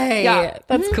 No way. Yeah.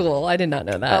 That's cool. I did not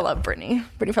know that. I love Britney.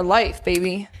 Britney for life,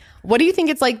 baby. What do you think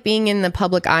it's like being in the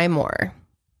public eye more?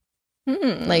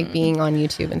 Like being on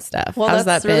YouTube and stuff. Well, how's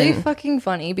that's that been? really fucking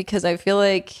funny because I feel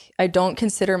like I don't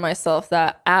consider myself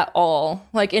that at all.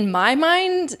 Like in my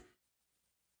mind,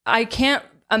 I can't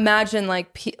imagine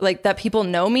like that people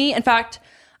know me. In fact,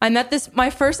 I met my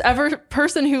first ever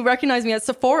person who recognized me at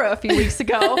Sephora a few weeks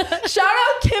ago. Shout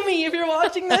out Kimmy if you're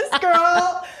watching this,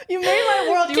 girl. You made my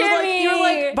world. You were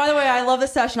like, by the way, I love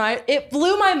this session. It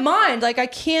blew my mind. Like I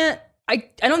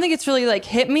don't think it's really like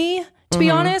hit me to be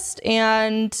honest.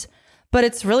 But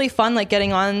it's really fun, like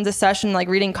getting on the session, like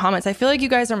reading comments. I feel like you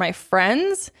guys are my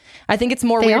friends. I think it's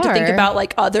more weird to think about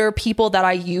like other people that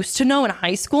I used to know in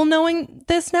high school knowing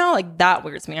this now. Like that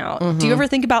weirds me out. Do you ever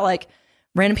think about like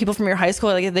random people from your high school?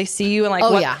 Like if they see you and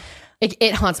like, yeah.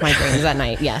 It haunts my dreams at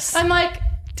night. Yes. I'm like,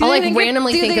 I'll like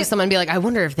randomly think of someone and be like, I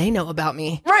wonder if they know about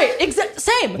me. Right.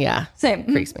 Same. Yeah. Same.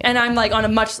 Freaks me. And I'm like on a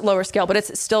much lower scale, but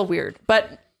it's still weird.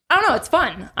 But I don't know. It's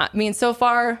fun. I mean, so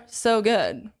far, so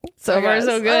good. So far,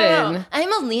 so good.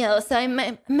 I'm a Leo, so I'm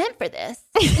meant for this.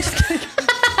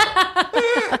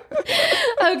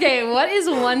 Okay. What is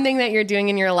one thing that you're doing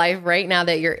in your life right now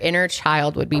that your inner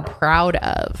child would be proud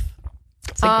of?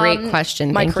 It's a great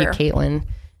question. Thank you, Caitlin.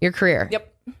 Your career.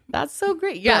 Yep. That's so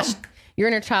great. Yeah. Your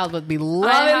inner child would be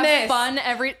loving this. Fun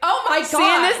oh my God.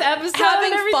 Seeing this episode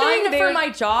Having and fun dude. for my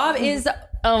job is...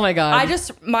 Oh my God.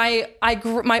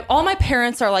 All my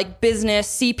parents are like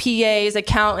business, CPAs,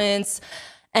 accountants.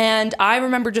 And I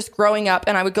remember just growing up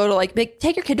and I would go to like,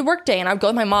 take your kid to work day. And I would go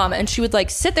with my mom and she would like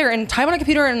sit there and type on a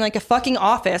computer in like a fucking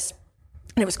office.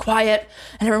 And it was quiet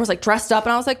and everyone was like dressed up.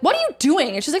 And I was like, what are you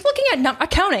doing? And she's like, looking at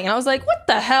accounting. And I was like, what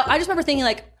the hell? I just remember thinking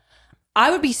like, I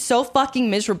would be so fucking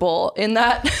miserable in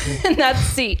that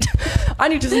seat. I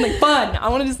need to do something fun. I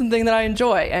want to do something that I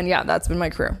enjoy. And yeah, that's been my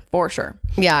career for sure.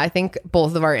 Yeah, I think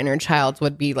both of our inner childs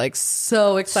would be like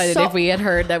so excited if we had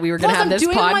heard that we were going to have this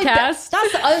podcast.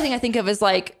 That's the other thing I think of is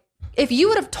like, if you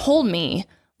would have told me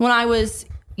when I was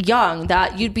young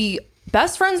that you'd be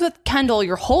best friends with Kendall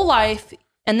your whole life,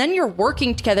 and then you're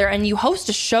working together and you host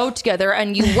a show together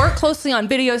and you work closely on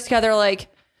videos together, like,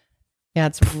 yeah,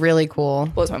 it's really cool.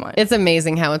 Blows my mind. It's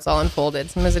amazing how it's all unfolded.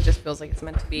 Sometimes it just feels like it's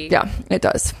meant to be. Yeah, it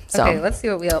does. So okay, let's see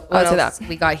what else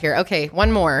we got here. Okay,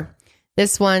 one more.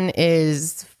 This one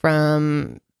is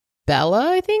from Bella,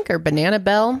 I think, or Banana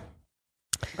Bell.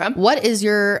 Okay. What is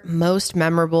your most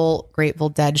memorable Grateful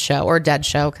Dead show or Dead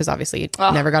show? Because obviously you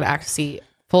never got to actually see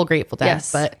full Grateful Dead.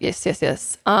 Yes, but yes.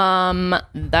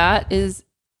 That is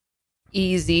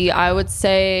easy. I would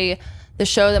say the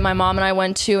show that my mom and I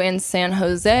went to in San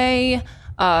Jose,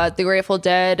 the Grateful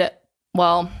Dead,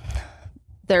 well,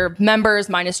 their members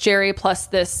minus Jerry plus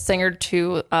this singer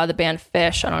to the band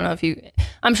Fish. I don't know if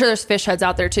I'm sure there's Fish heads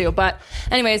out there too. But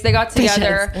anyways, they got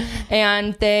together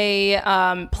and they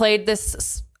played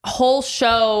this whole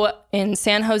show in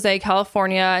San Jose,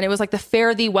 California. And it was like the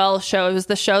Fare Thee Well show. It was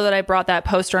the show that I brought that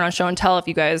poster on Show and Tell.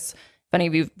 If any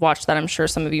of you watched that, I'm sure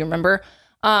some of you remember.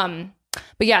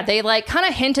 But yeah, they like kind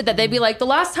of hinted that they'd be like the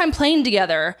last time playing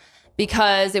together,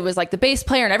 because it was like the bass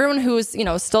player and everyone who was,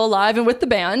 still alive and with the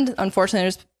band. Unfortunately,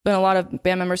 there's been a lot of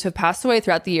band members who have passed away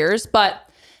throughout the years. But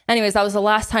anyways, that was the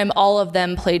last time all of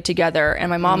them played together. And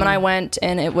my mom and I went,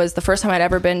 and it was the first time I'd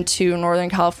ever been to Northern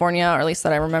California, or at least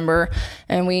that I remember.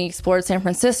 And we explored San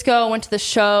Francisco, went to the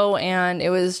show, and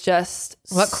it was just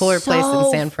what cooler place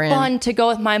in San Fran. Fun to go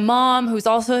with my mom, who's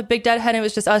also a big Deadhead. It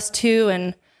was just us two,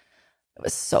 and it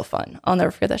was so fun. I'll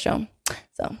never forget that show.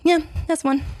 So yeah, that's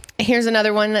one. Here's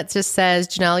another one that just says,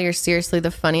 Janelle, you're seriously the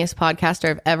funniest podcaster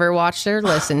I've ever watched or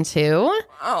listened to.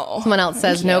 Oh, someone else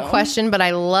says, no question, but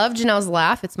I love Janelle's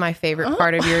laugh. It's my favorite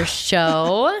part of your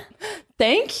show.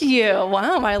 Thank you.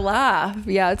 Wow, my laugh.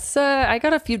 Yeah, it's I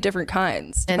got a few different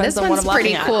kinds. And this one's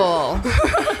pretty cool.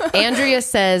 Andrea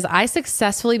says, I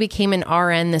successfully became an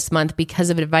RN this month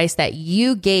because of advice that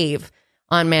you gave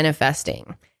on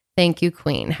manifesting. Thank you,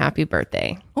 Queen. Happy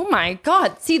birthday. Oh my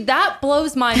God. See, that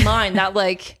blows my mind. That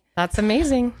like... That's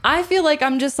amazing. I feel like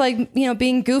I'm just like,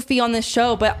 being goofy on this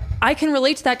show, but I can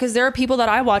relate to that because there are people that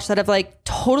I watch that have like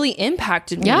totally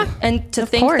impacted me. Yeah. And to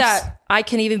think that I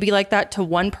can even be like that to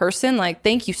one person, like,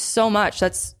 thank you so much.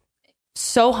 That's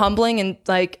so humbling. And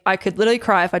like, I could literally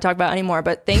cry if I talk about it anymore,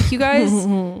 but thank you guys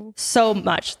so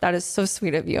much. That is so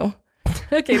sweet of you.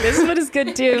 Okay, this one is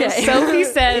good too. Okay. Sophie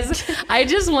says, I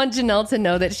just want Janelle to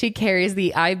know that she carries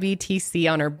the IBTC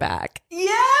on her back. Yeah,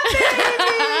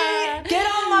 baby! Get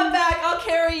on my back. I'll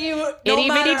carry you. Itty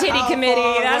bitty titty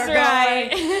committee. That's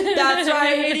right. That's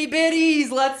right. Itty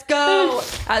bitties. Let's go.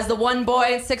 As the one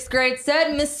boy in 6th grade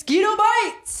said, mosquito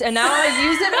bites. And now I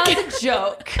use it as a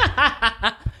joke.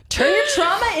 Turn your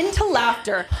trauma into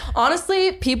laughter.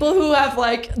 Honestly, people who have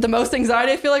like the most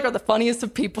anxiety, I feel like, are the funniest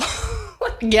of people.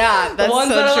 Yeah, that's the ones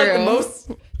so that are true. like the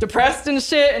most depressed and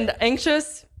shit and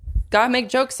anxious. Gotta make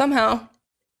jokes somehow.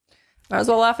 Might as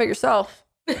well laugh at yourself.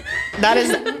 That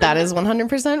is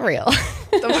 100% real.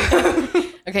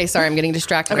 Okay, sorry, I'm getting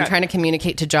distracted. Okay. I'm trying to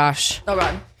communicate to Josh. Oh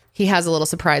God. He has a little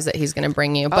surprise that he's going to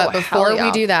bring you. But before we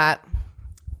do that,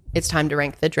 it's time to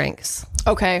rank the drinks.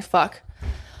 Okay, fuck.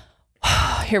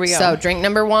 Here we go. So drink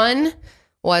number 1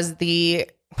 was the,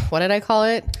 what did I call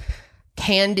it?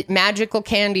 Magical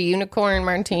candy unicorn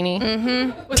martini.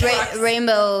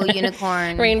 Rainbow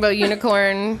unicorn. Rainbow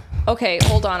unicorn. Okay,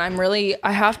 hold on.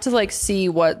 I have to like see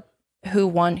who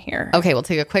won here. Okay, we'll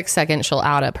take a quick second. She'll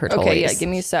add up her tollies. Okay, yeah, give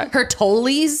me a sec. Her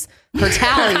tollies? Her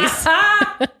tallies.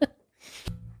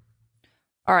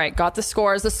 All right, got the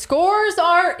scores. The scores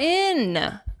are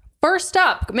in. First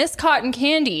up, Miss Cotton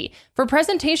Candy. For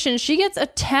presentation, she gets a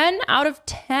 10 out of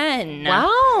 10.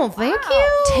 Wow, thank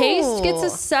you. Taste gets a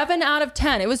 7 out of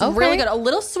 10. It was really good. A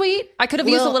little sweet. I could have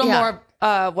used a little more,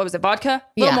 what was it, vodka?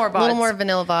 A little more vodka. A little more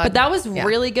vanilla vodka. But that was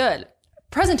really good.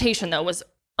 Presentation, though, was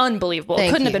unbelievable.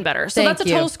 Couldn't have been better. So that's a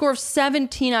total score of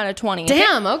 17 out of 20.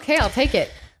 Damn, okay, I'll take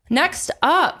it. Next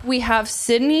up, we have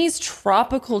Sydney's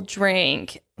Tropical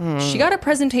Drink. She got a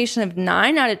presentation of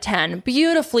 9 out of 10.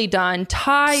 Beautifully done.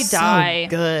 Tie-dye. So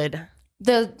good.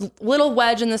 The little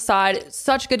wedge in the side.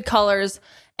 Such good colors.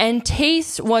 And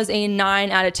taste was a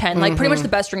 9 out of 10. Like pretty much the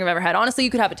best drink I've ever had. Honestly,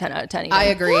 you could have a 10 out of 10. Even. I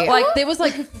agree. Like it was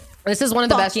like... This is one of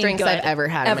the best drinks I've ever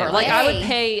had. Ever. Like I would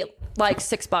pay like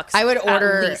 $6. I would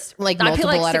order at least. like I pay,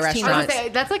 multiple at a 16.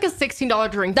 restaurant. That's like a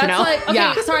 $16 drink. That's Janelle. like,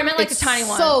 okay, sorry, I meant like It's a tiny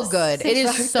one. so good. It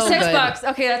is so good. $6.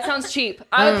 Okay, that sounds cheap.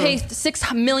 I would pay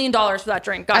 $6 million for that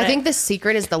drink. Got I it. think the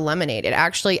secret is the lemonade. It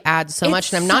actually adds so It's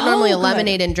much. And I'm not so normally a good.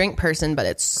 lemonade and drink person, but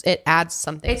it adds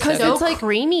something. Because so it's like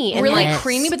creamy and really like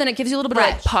creamy, but then it gives you a little bit of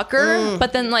like pucker.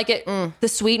 But then like the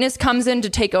sweetness comes in to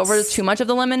take over too much of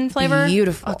the lemon flavor.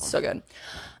 Beautiful. Oh, it's so good.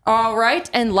 All right,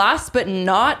 and last but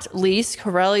not least,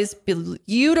 Corelli's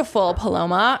beautiful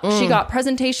Paloma. She got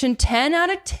presentation 10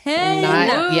 out of 10.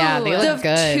 Yeah, they look the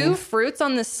good. 2 fruits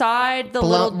on the side, the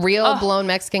little blown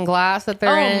Mexican glass that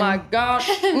they're in. Oh my gosh.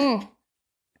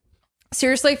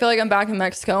 Seriously, I feel like I'm back in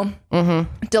Mexico.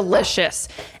 Delicious.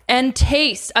 And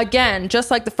taste, again,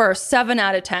 just like the first, 7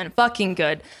 out of 10. Fucking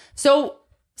good. So,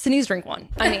 Sydney's drink one.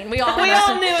 I mean, we all knew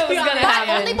it was going to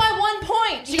happen. Only by 1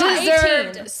 point. She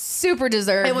got 18. Super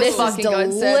deserved. It was This is fucking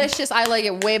good, Sid. delicious. I like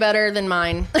it way better than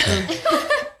mine.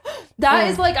 That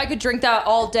is like, I could drink that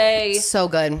all day. So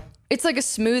good. It's like a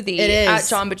smoothie It is. at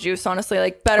Jamba Juice, honestly.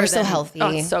 Like, better We're than. so healthy. Oh,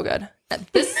 it's so good.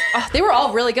 They were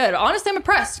all really good. Honestly, I'm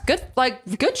impressed.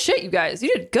 Good shit, you guys.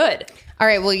 You did good. All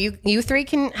right. Well, you three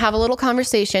can have a little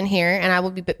conversation here, and I will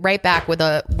be right back with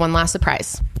one last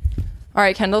surprise. All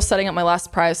right, Kendall's setting up my last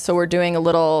surprise, so we're doing a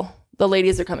little. The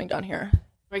ladies are coming down here.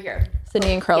 Right here.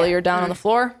 Sydney and Crowley are down on the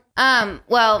floor.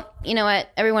 Well, you know what?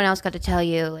 Everyone else got to tell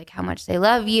you like how much they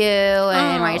love you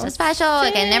and why you're so special.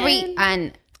 Like,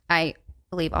 and I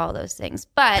believe all those things.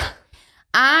 But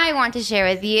I want to share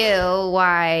with you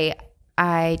why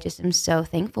I just am so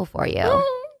thankful for you.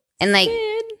 And like,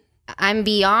 I'm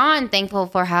beyond thankful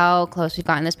for how close we've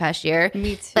gotten this past year.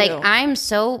 Me too. Like, I'm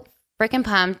so freaking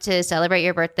pumped to celebrate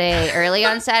your birthday early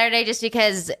on Saturday just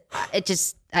because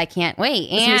I can't wait.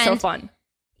 It's gonna be so fun.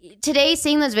 Today,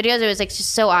 seeing those videos, it was like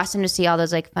just so awesome to see all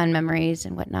those like fun memories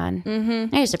and whatnot. I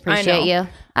just appreciate you.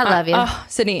 I love you.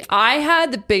 Sydney, I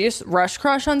had the biggest rush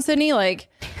crush on Sydney. Like,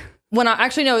 when I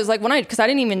actually know, it was like because I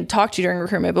didn't even talk to you during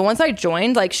recruitment, but once I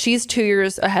joined, like, she's 2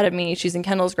 years ahead of me. She's in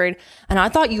Kendall's grade. And I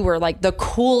thought you were like the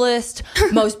coolest,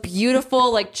 most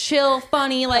beautiful, like chill,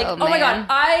 funny. Like, oh my God.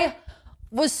 I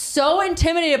was so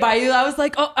intimidated by you. I was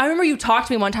like, I remember you talked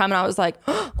to me one time and I was like,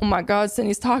 oh my God,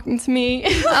 Sydney's talking to me.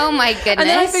 Oh my goodness. And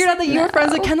then I figured out that you were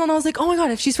friends with Kendall and I was like, oh my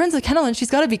God, if she's friends with Kendall, then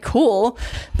she's got to be cool.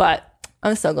 But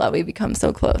I'm so glad we've become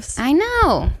so close. I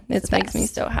know. It makes me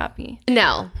so happy.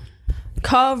 No.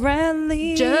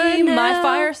 Corelli, my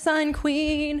fire sign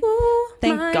queen. Ooh,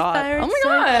 thank God. Oh my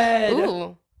God.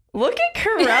 Ooh. Look at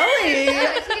Corelli.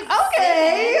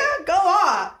 Okay, go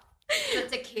on. The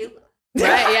tequila.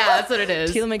 Right, yeah, that's what it is.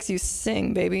 Tequila makes you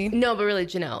sing, baby. No, but really,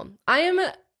 Janelle, I am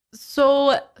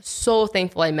so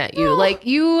thankful I met you. Like,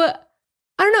 you, I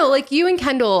don't know, like you and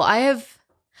Kendall, I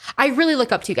really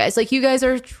look up to you guys. Like, you guys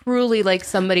are truly like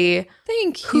somebody.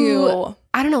 Thank you.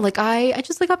 I don't know, like I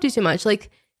just look up to you too much. Like,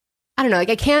 I don't know, like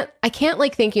I can't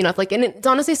like thank you enough. Like, and it's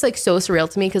honestly, it's like so surreal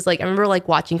to me because like I remember like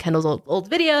watching Kendall's old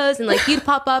videos and like you'd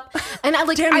pop up and I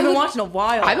like Damn, I've been watching a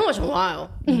while. I've been watching a while.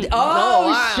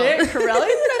 Oh shit, Corelli's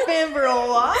been a fan for a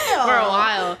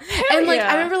while. And like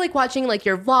I remember like watching like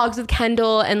your vlogs with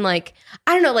Kendall and like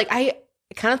I don't know, like I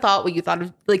kind of thought what you thought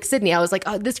of like Sydney. I was like,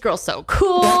 oh, this girl's so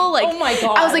cool. Like, oh my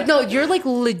God. I was like, no, you're like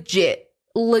legit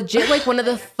like one of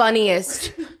the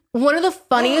funniest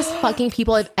fucking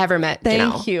people I've ever met.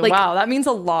 Thank you. Like, wow, that means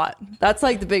a lot. That's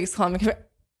like the biggest compliment.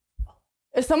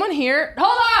 Is someone here?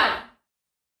 Hold on.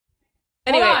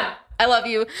 Anyway, Hold on. I love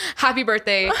you. Happy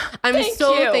birthday. I'm Thank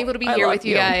so you. thankful to be I here love with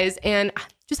you you. guys and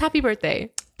just happy birthday.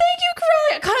 Thank you,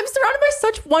 Corelli. God, I'm surrounded by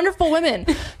such wonderful women.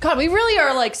 God, we really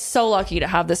are like so lucky to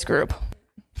have this group.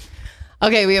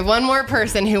 Okay, we have one more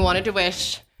person who wanted to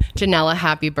wish Janelle a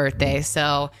happy birthday.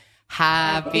 So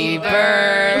happy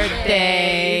birthday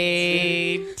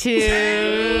to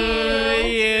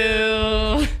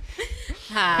you.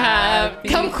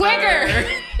 Come quicker.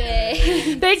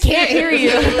 They can't hear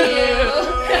you.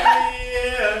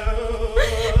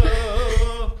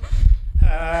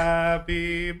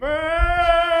 Happy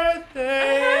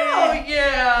birthday. Oh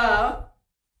yeah.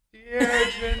 Dear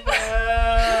Janelle.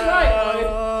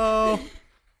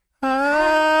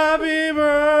 Happy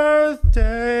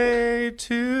birthday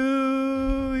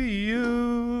to you.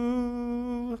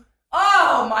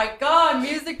 Oh my God,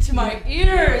 music to my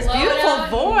ears. Slow Beautiful down,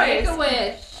 voice. make a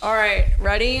wish. All right,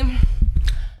 ready?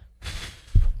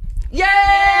 Yay!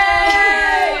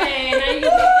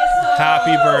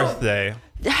 Happy birthday.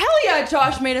 Hell yeah,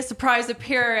 Josh made a surprise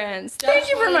appearance. Thank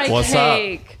you for my What's up?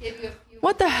 cake.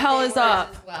 What the hell is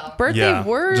up? Birthday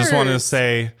words. Just wanted to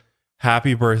say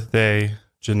happy birthday,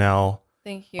 Janelle.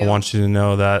 Thank you. I want you to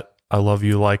know that I love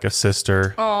you like a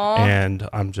sister. Aw. And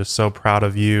I'm just so proud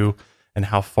of you and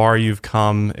how far you've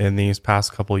come in these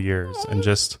past couple years, and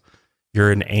just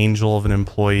you're an angel of an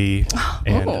employee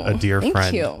and a dear friend.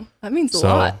 Thank you. That means a So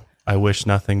lot. I wish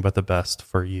nothing but the best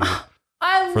for you.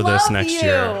 I for love this next you.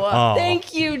 year. Oh.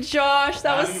 Thank you, Josh.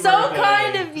 That was so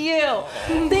kind of you.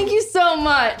 Thank you so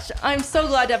much. I'm so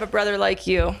glad to have a brother like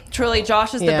you. Truly,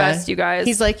 Josh is the best, you guys.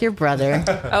 He's like your brother.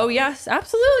 Oh, yes,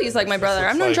 absolutely. He's like my brother.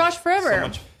 I've known like Josh forever. So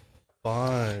much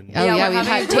fun. Oh yeah, we've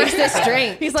had taste this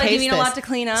drink. He's like, Taste you need a this. lot to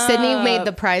clean up. Sydney made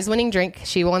the prize-winning drink.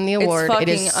 She won the award. It's fucking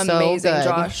it is so amazing, good.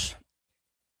 Josh.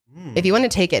 If you want to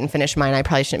take it and finish mine, I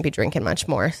probably shouldn't be drinking much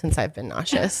more since I've been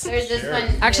nauseous. There's this one.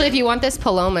 Actually, if you want this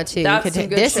Paloma too, That's you could some take.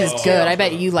 good This shit, is too. good. I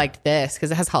bet you liked this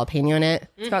because it has jalapeno in it.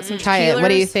 It's got some Try it. What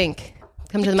do you tequilas. think?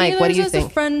 Come to the mic. What do you Tequilas is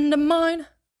think? a friend of mine.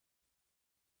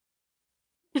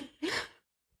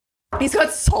 He's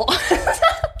got salt.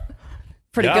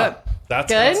 Pretty good. That's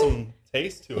Good? got some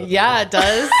taste to it. Yeah, it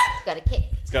does. Got a kick.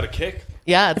 It's got a kick.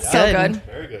 Yeah, it's So good. good.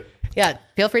 Very good. Yeah,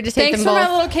 feel free to take Thanks them for both.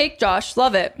 my little cake, Josh.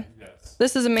 Love it.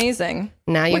 This is amazing.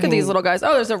 Now you Look can, at these little guys.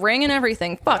 Oh, there's a ring and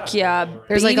everything. Fuck yeah.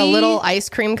 There's like a baby. little ice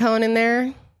cream cone in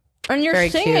there. And your very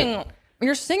singing.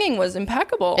 Your singing was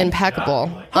impeccable. Impeccable.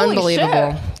 Holy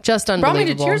Unbelievable. shit. Just Brought me to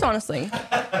unbelievable. tears, honestly.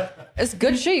 It's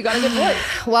good shit. You got a good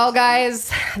voice. Well,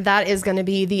 guys, that is going to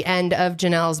be the end of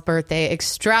Janelle's birthday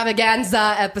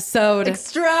extravaganza episode.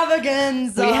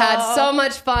 Extravaganza. We had so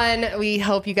much fun. We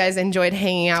hope you guys enjoyed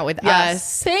hanging out with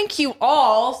us. Thank you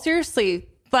all. Seriously.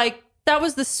 Like, that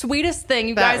was the sweetest thing.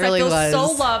 You That guys, really I feel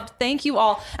was. so loved. Thank you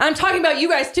all. And I'm talking about you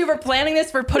guys too for planning this,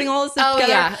 for putting all this Oh,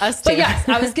 together. yeah, us But too. yes,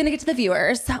 I was going to get to the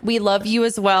viewers. We love you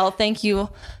as well. Thank you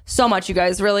so much, you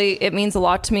guys. Really, it means a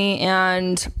lot to me.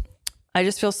 And I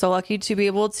just feel so lucky to be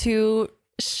able to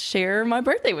share my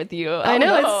birthday with you. I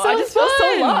know, it's so I just feel so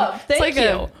fun. loved. Thank it's like you.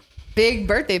 a big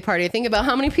birthday party. Think about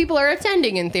how many people are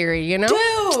attending in theory, you know?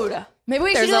 Dude, maybe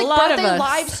we There's should do a like lot of birthday us.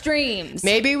 live streams.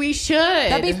 Maybe we should.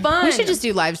 That'd be fun. We should just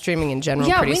do live streaming in general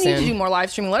Yeah, pretty we soon. need to do more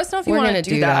live streaming. Let us know if you We're want gonna to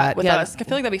do do that that. with Yeah. us. I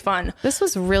feel like that'd be fun. This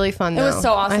was really fun, though. It was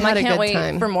so awesome. I had a can't good wait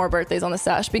time. for more birthdays on the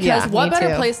Sesh because Yeah, what me better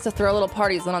too. place to throw little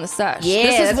parties than on the Sesh? Yeah,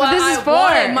 this is that's what what this I is for.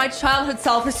 wanted. My childhood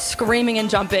self is screaming and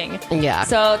jumping. Yeah.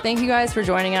 So thank you guys for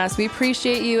joining us. We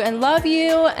appreciate you and love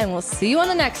you, and we'll see you on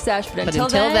the next Sesh. But But until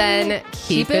until then, then,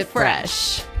 keep it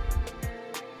fresh.